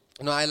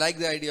 I like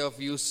the idea of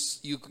you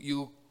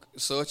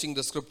searching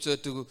the scripture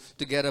to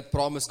get a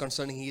promise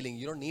concerning healing.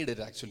 You don't need it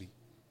actually.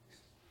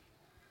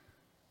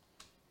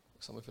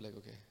 Some of you are like,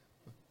 okay.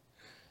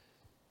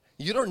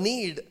 You don't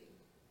need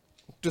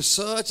to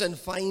search and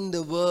find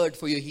the word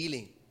for your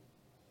healing.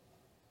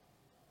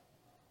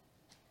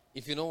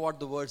 If you know what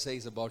the word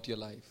says about your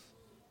life.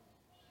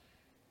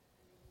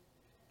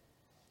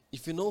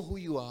 If you know who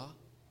you are.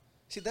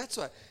 See, that's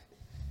why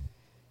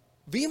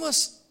we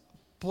must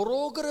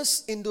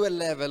progress into a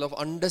level of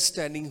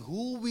understanding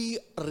who we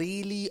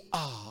really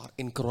are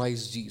in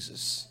Christ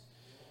Jesus.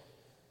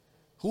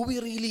 Who we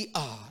really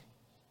are.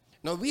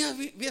 Now we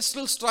are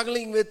still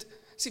struggling with,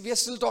 we are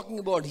still talking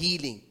about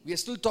healing. We are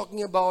still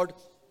talking about,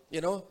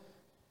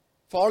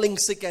 falling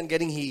sick and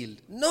getting healed.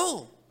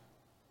 No.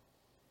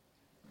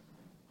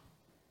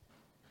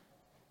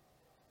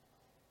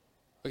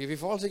 Okay, if you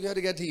fall sick, you have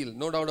to get healed.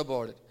 No doubt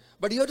about it.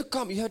 But you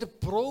have to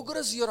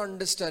progress your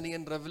understanding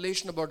and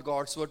revelation about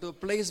God's word to a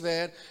place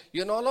where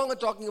you're no longer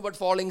talking about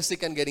falling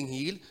sick and getting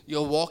healed.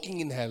 You're walking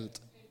in health.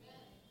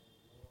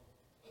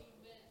 Amen.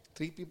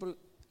 3 people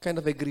kind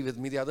of agree with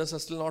me. The others are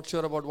still not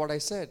sure about what I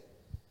said.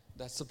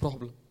 That's the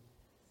problem.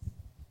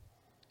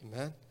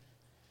 Amen.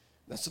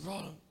 That's the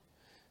problem.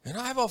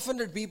 I've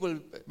offended people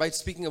by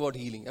speaking about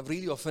healing. I've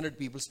really offended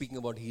people speaking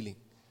about healing.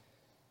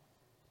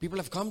 People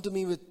have come to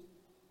me with,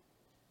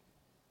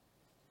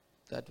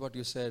 that what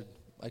you said,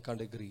 I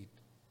can't agree.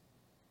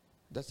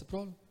 That's the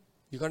problem.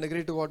 You can't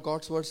agree to what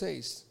God's word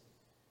says.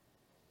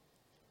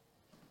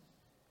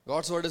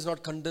 God's word is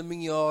not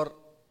condemning your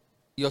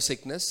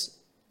sickness.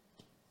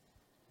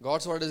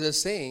 God's word is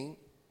just saying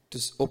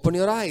to open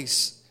your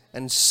eyes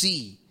and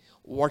see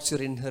what's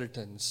your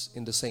inheritance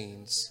in the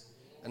saints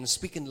and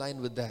speak in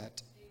line with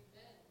that.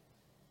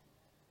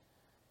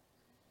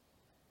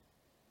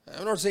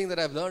 I'm not saying that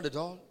I've learned it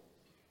all,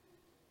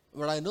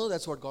 but I know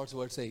that's what God's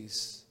word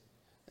says.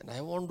 And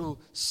I want to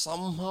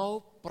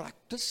somehow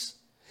practice,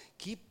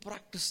 keep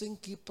practicing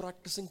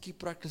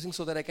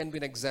so that I can be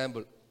an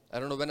example. I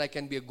don't know when I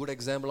can be a good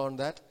example on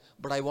that,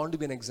 but I want to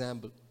be an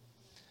example.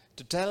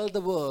 To tell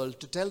the world,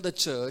 to tell the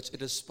church,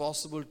 it is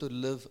possible to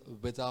live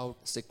without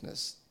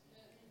sickness.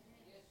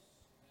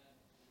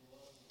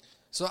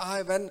 So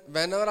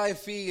whenever I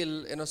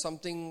feel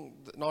something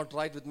not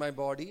right with my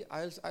body,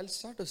 I'll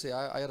start to say,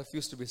 I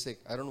refuse to be sick.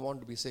 I don't want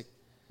to be sick.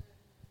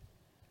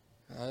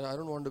 I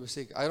don't want to be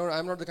sick.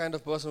 I'm not the kind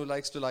of person who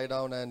likes to lie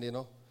down and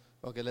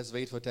Okay, let's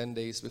wait for 10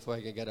 days before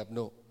I can get up.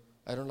 No,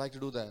 I don't like to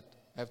do that.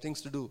 I have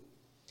things to do.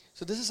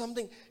 So this is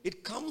something,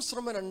 it comes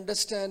from an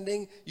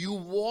understanding you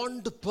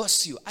want to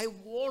pursue. I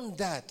want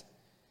that.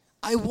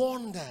 I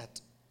want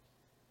that.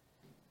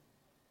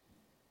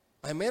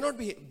 I may not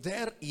be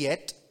there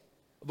yet,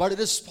 but it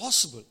is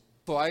possible.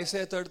 For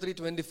Isaiah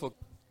 33:24,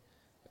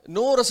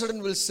 no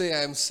resident will say,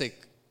 I am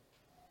sick.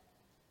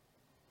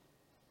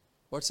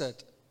 What's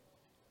that?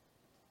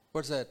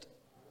 What's that?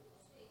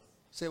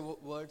 Say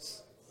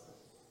words.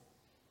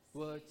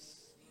 Words.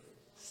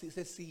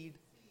 Say seed.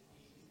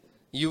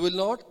 You will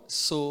not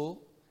sow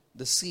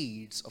the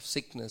seeds of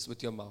sickness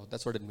with your mouth.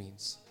 That's what it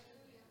means.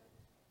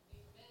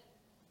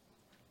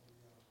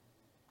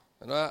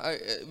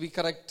 We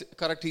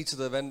correct each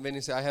other when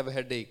you say, I have a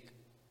headache.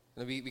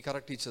 We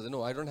correct each other.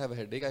 No, I don't have a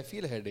headache. I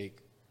feel a headache.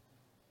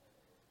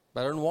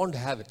 But I don't want to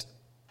have it.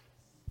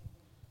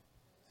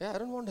 Yeah, I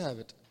don't want to have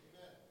it.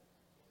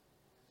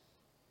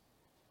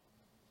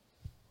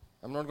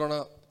 I'm not going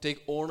to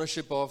take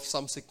ownership of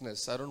some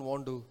sickness. I don't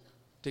want to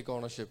take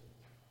ownership.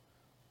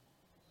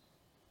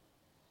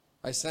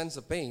 I sense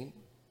a pain,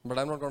 but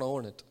I'm not going to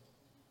own it.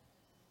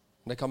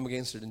 And I come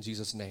against it in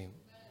Jesus' name.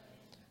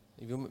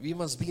 We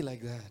must be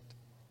like that.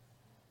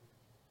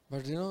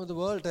 But the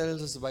world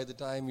tells us by the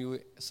time you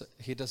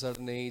hit a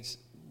certain age,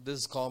 this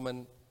is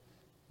common.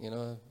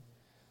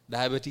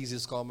 Diabetes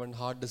is common,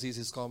 heart disease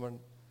is common.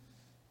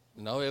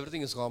 Now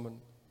everything is common.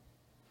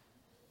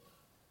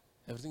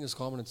 Everything is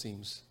common, it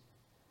seems.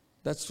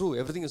 That's true,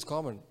 everything is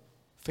common.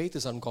 Faith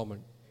is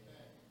uncommon.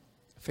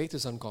 Faith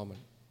is uncommon.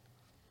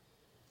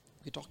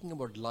 We're talking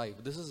about life.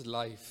 This is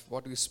life.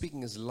 What we're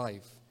speaking is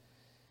life.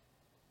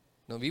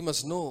 Now we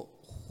must know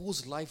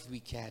whose life we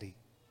carry.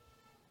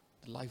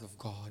 The life of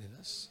God in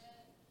us.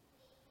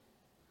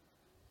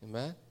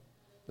 Amen?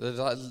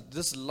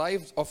 This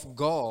life of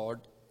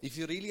God, if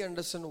you really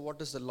understand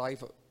what is the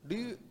life of,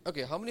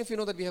 how many of you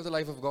know that we have the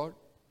life of God?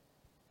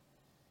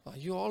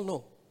 You all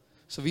know.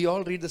 So we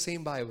all read the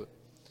same Bible.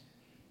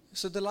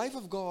 So the life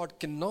of God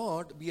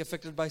cannot be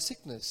affected by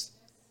sickness.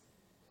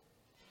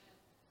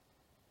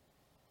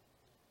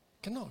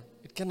 Cannot.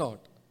 It cannot.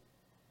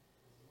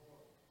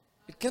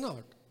 It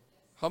cannot.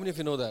 How many of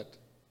you know that?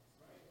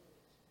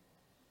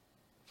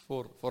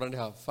 4,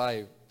 4.5,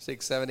 5,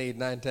 6, 7, 8,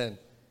 9, 10.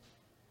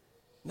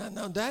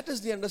 Now that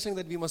is the understanding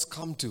that we must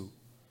come to.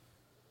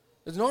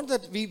 It's not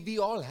that we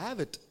all have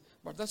it,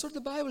 but that's what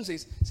the Bible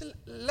says. So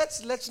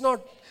let's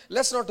not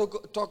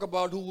talk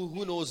about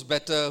who knows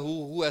better,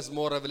 who has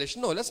more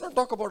revelation. No, let's not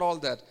talk about all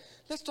that.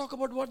 Let's talk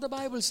about what the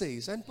Bible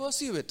says and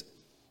pursue it,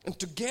 and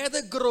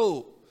together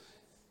grow.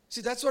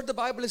 See, that's what the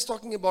Bible is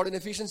talking about in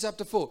Ephesians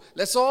chapter 4.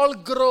 Let's all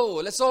grow.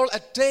 Let's all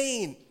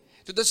attain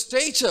to the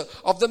stature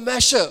of the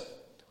measure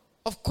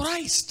of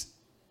Christ.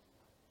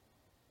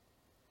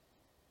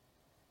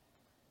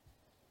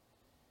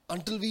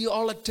 Until we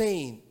all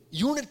attain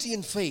unity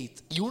in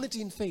faith. Unity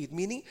in faith,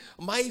 meaning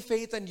my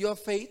faith and your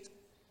faith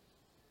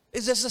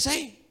is just the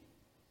same.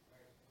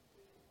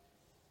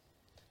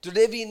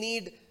 Today we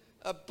need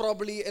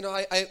probably,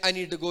 I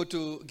need to go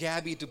to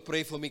Gabby to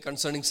pray for me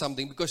concerning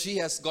something because she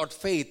has got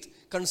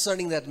faith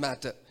concerning that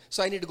matter.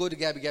 So I need to go to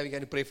Gabby. Gabby,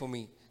 can you pray for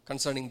me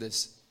concerning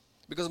this?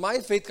 Because my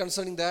faith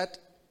concerning that,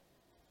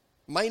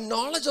 my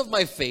knowledge of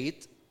my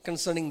faith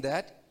concerning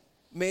that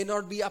may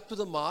not be up to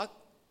the mark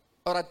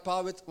or at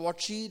par with what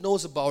she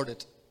knows about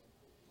it.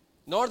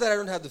 Not that I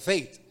don't have the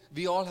faith.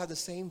 We all have the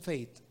same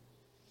faith.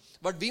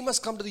 But we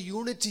must come to the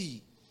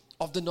unity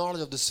of the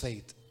knowledge of this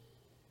faith.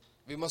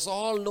 We must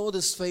all know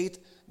this faith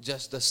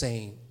just the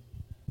same.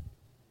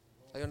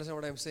 Do you understand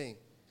what I'm saying?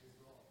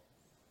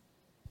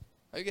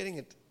 Are you getting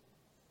it?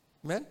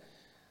 Man,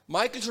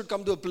 Michael should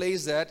come to a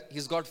place that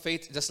he's got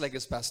faith just like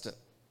his pastor.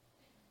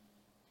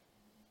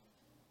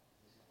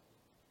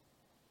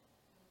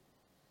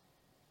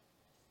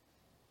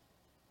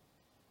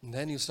 And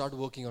then you start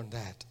working on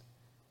that.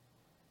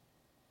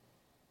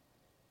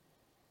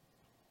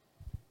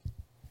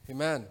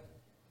 Amen.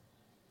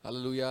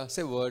 Hallelujah.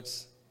 Say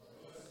words.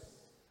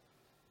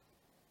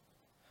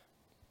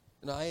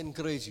 I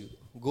encourage you,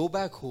 go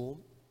back home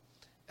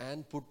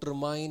and put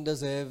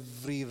reminders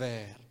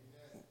everywhere.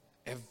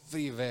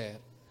 Everywhere.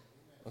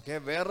 Okay,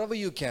 wherever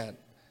you can.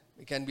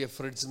 It can be a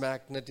fridge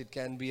magnet, it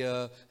can be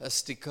a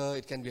sticker,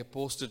 it can be a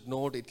post-it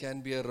note, it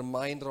can be a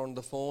reminder on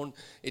the phone,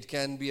 it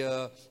can be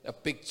a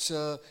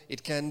picture,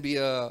 it can be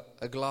a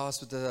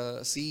glass with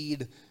a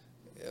seed,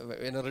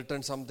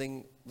 written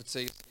something which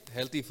says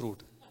healthy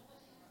fruit.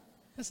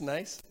 That's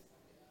nice.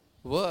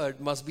 Word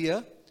must be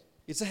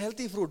it's a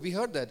healthy fruit. We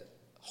heard that.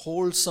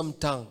 Wholesome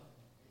tongue.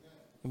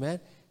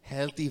 Amen.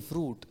 Healthy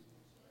fruit.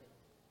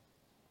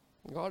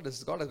 God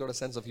has got a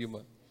sense of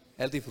humor.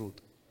 Healthy fruit.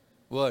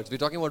 Words. We're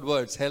talking about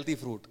words. Healthy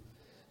fruit.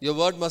 Your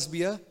word must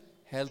be a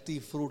healthy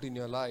fruit in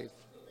your life.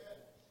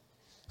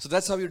 So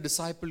that's how you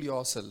disciple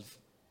yourself.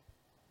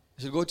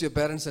 You should go to your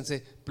parents and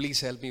say,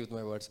 please help me with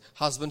my words.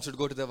 Husband should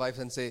go to their wife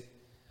and say,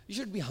 you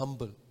should be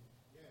humble.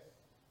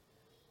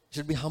 You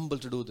should be humble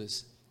to do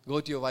this. Go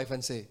to your wife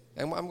and say,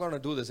 I'm going to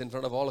do this in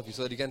front of all of you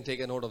so that you can take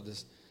a note of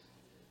this.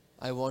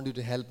 I want you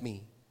to help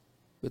me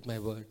with my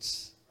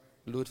words.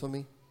 Will do it for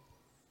me?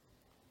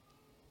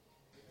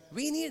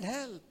 We need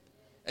help.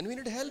 And we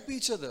need to help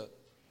each other.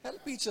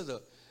 Help each other.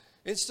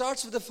 It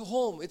starts with the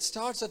home. It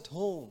starts at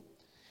home.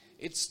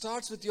 It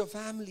starts with your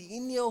family,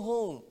 in your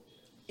home.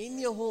 In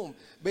your home.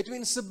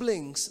 Between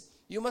siblings,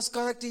 you must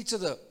correct each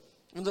other.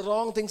 When the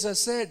wrong things are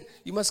said,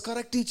 you must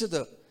correct each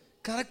other.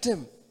 Correct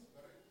him.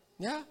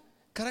 Yeah?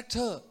 Correct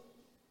her.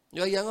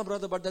 You're a younger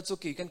brother, but that's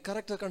okay. You can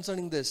correct her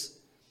concerning this.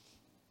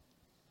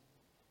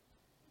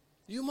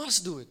 You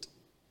must do it.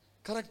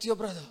 Correct your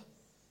brother.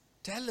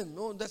 Tell him,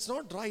 no, that's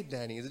not right,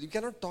 Danny. You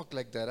cannot talk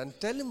like that. And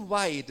tell him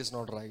why it is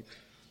not right.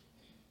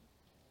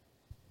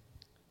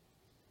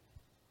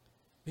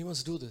 We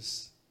must do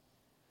this.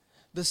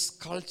 This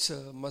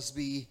culture must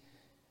be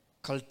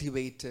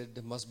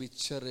cultivated, must be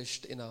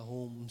cherished in our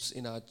homes,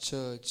 in our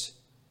church.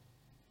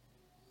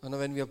 And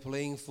when we are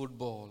playing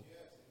football,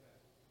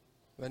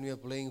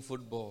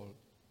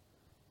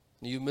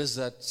 you miss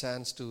that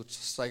chance to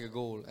strike a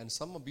goal and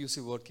some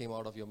abusive word came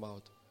out of your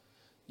mouth.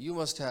 You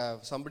must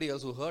have, somebody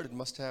else who heard it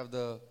must have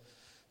the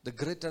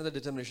grit and the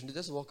determination to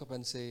just walk up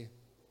and say,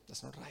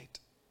 that's not right.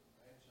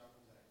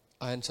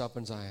 Iron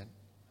sharpens iron.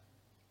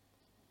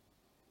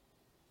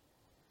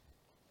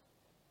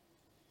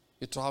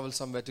 You travel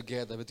somewhere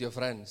together with your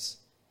friends.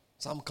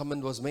 Some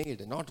comment was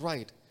made, not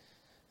right.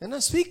 And now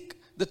speak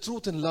the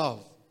truth in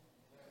love.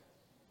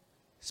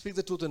 Speak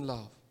the truth in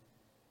love.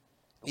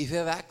 If you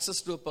have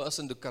access to a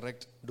person to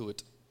correct, do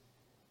it.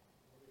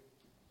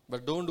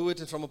 But don't do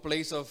it from a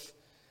place of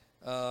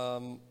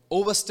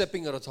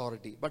overstepping your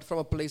authority, but from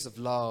a place of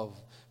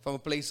love, from a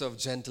place of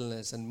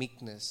gentleness and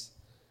meekness.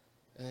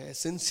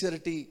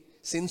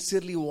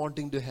 Sincerely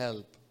wanting to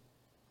help.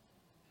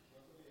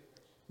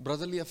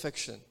 Brotherly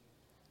affection.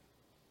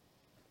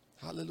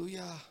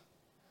 Hallelujah.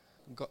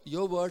 God,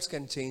 your words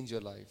can change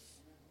your life.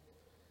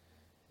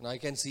 And I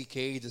can see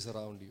cages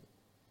around you,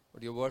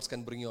 but your words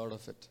can bring you out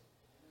of it.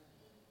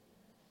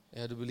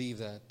 You have to believe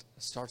that.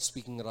 Start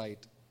speaking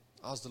right.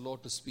 Ask the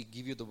Lord to speak.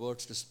 Give you the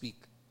words to speak.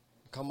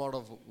 Come out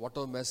of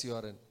whatever mess you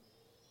are in.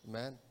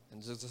 Amen.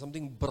 And there's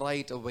something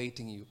bright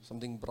awaiting you.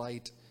 Something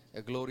bright.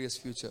 A glorious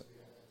future.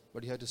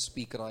 But you have to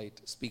speak right.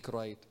 Speak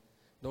right.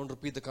 Don't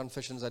repeat the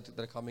confessions that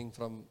are coming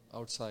from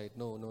outside.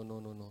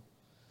 No.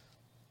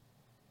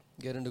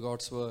 Get into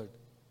God's word.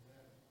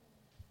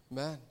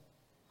 Amen.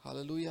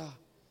 Hallelujah.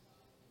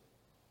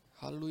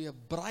 Hallelujah.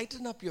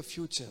 Brighten up your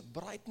future.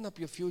 Brighten up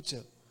your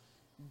future.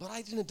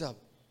 Brighten it up.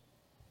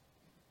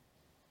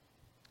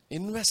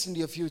 Invest in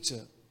your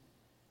future.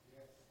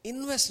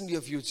 Invest in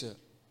your future.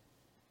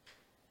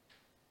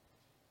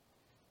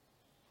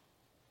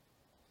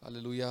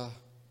 Hallelujah.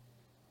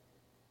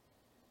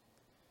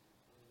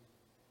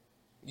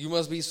 You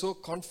must be so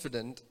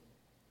confident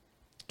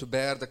to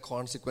bear the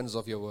consequence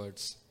of your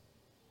words,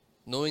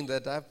 knowing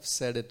that I've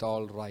said it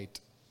all right.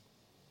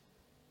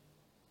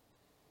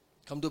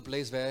 Come to a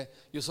place where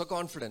you're so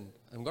confident.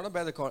 I'm going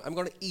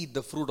to eat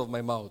the fruit of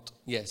my mouth.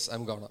 Yes,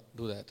 I'm going to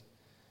do that.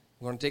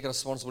 I'm going to take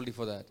responsibility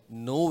for that.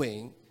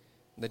 Knowing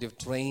that you've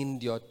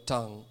trained your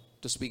tongue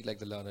to speak like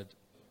the learned.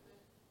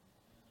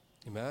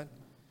 Amen.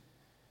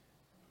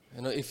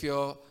 You know, if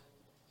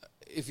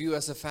you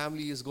as a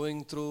family is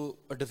going through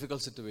a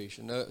difficult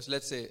situation,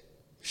 let's say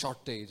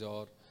shortage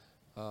or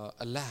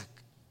a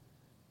lack,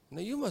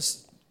 you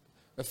must,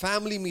 a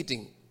family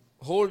meeting,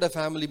 hold a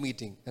family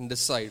meeting and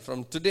decide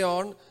from today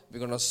on we're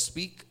going to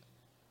speak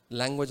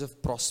language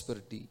of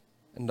prosperity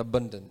and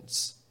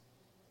abundance.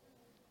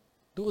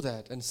 Do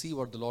that and see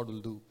what the Lord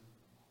will do.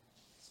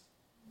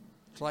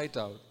 Try it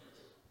out.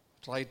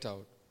 Try it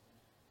out.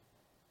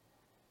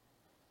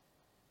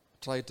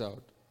 Try it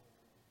out.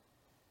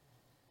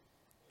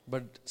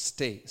 But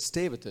stay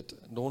with it.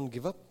 Don't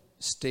give up.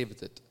 Stay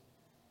with it.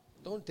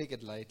 Don't take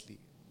it lightly.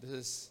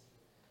 This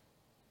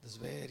is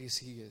very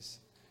serious.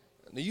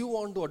 You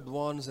want to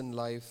advance in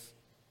life,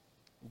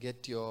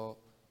 get your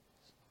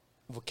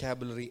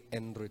vocabulary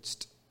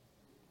enriched.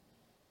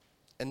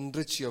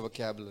 Enrich your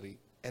vocabulary.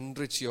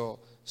 Enrich your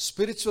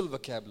spiritual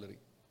vocabulary.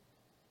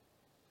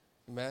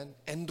 Amen.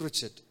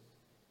 Enrich it.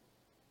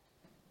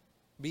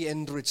 Be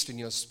enriched in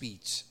your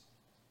speech.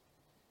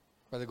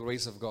 By the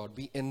grace of God.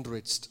 Be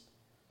enriched.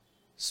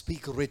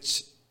 Speak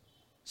rich.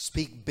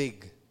 Speak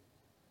big.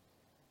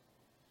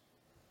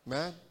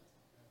 Man.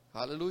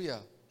 Hallelujah.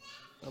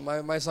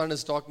 My son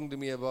is talking to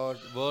me about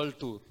world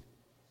tour.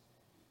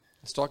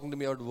 He's talking to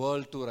me about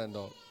world tour and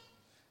all.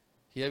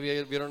 Here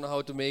we don't know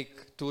how to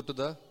make tour to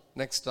the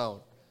next town.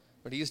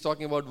 But he is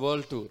talking about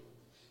world tour.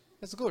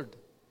 That's good.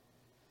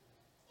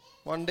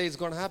 One day it's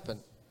going to happen.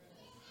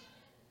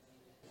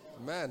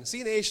 Man,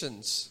 see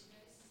nations.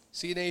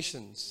 See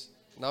nations.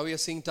 Now we are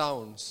seeing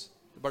towns.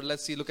 But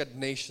look at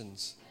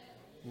nations.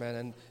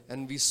 Man,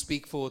 and we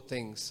speak for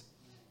things.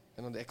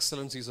 The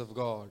excellencies of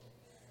God.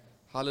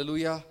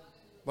 Hallelujah.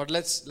 But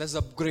let's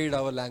upgrade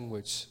our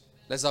language.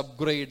 Let's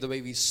upgrade the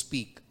way we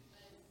speak.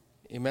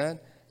 Amen.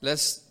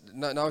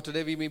 Now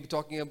today we may be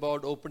talking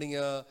about opening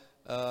a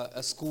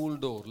school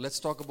door. Let's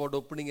talk about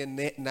opening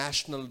a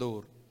national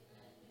door.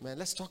 Man,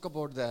 let's talk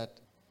about that.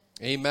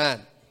 Amen.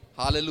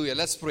 Hallelujah.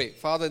 Let's pray.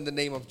 Father, in the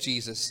name of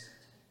Jesus,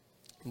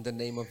 in the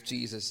name of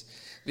Jesus,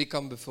 we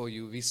come before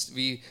you.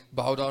 We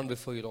bow down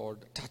before you, Lord.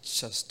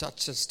 Touch us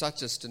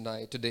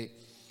today.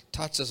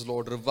 Touch us,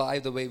 Lord.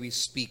 Revive the way we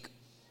speak.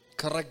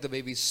 Correct the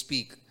way we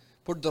speak.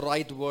 Put the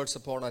right words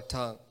upon our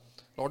tongue.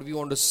 Lord, we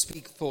want to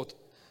speak forth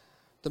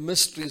the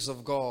mysteries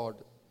of God,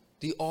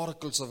 the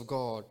oracles of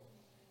God.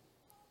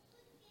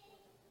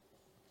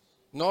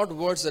 Not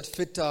words that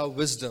fit our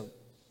wisdom,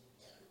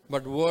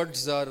 but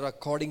words that are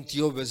according to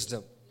your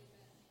wisdom.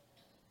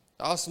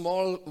 Our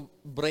small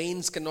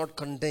brains cannot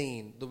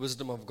contain the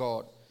wisdom of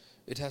God.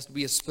 It has to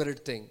be a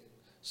spirit thing.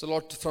 So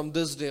Lord, from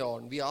this day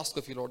on, we ask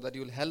of you, Lord, that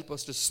you will help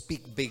us to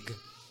speak big.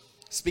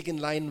 Speak in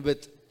line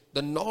with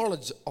the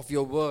knowledge of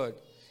your word.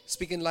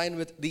 Speak in line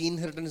with the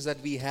inheritance that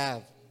we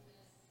have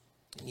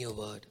in your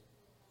word.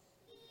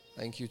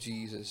 Thank you,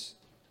 Jesus.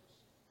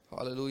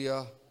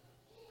 Hallelujah.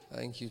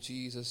 Thank you,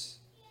 Jesus.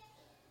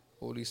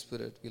 Holy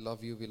Spirit, we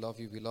love you, we love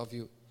you, we love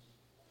you.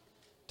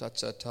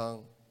 Touch our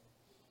tongue.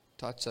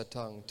 Touch our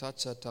tongue.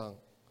 Touch our tongue.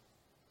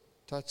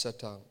 Touch our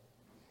tongue.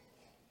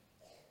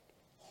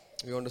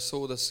 We want to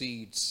sow the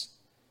seeds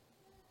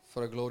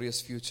for a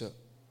glorious future.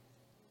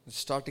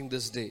 Starting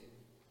this day,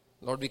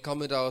 Lord, we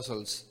commit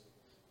ourselves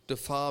to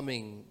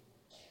farming,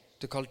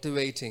 to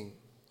cultivating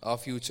our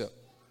future.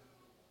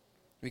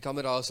 We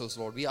commit ourselves,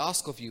 Lord. We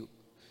ask of you,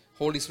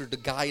 Holy Spirit, to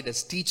guide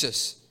us, teach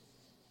us.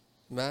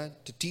 Man,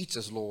 to teach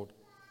us, Lord.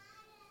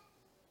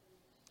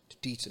 To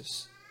teach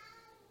us.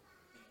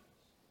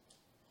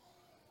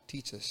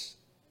 Teach us.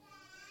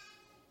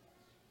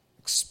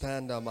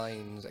 Expand our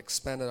minds,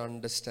 expand our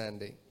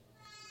understanding.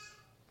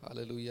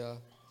 Hallelujah.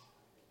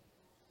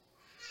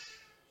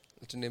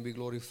 Let your name be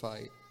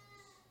glorified,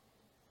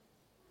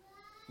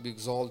 be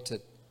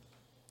exalted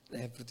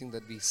in everything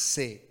that we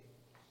say.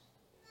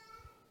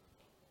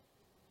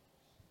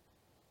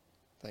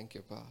 Thank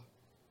you, Pa.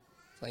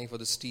 Thank you for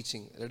this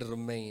teaching. Let it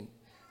remain.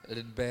 Let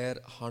it bear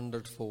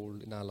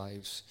 100-fold in our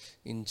lives.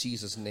 In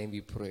Jesus' name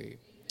we pray.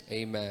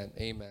 Amen.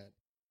 Amen.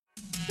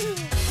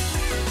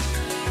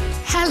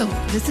 Hello,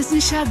 this is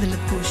Nisha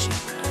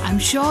Dilip. I'm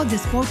sure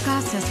this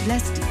podcast has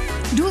blessed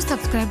you. Do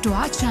subscribe to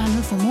our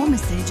channel for more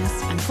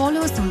messages and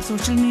follow us on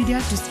social media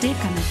to stay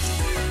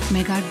connected.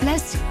 May God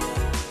bless you.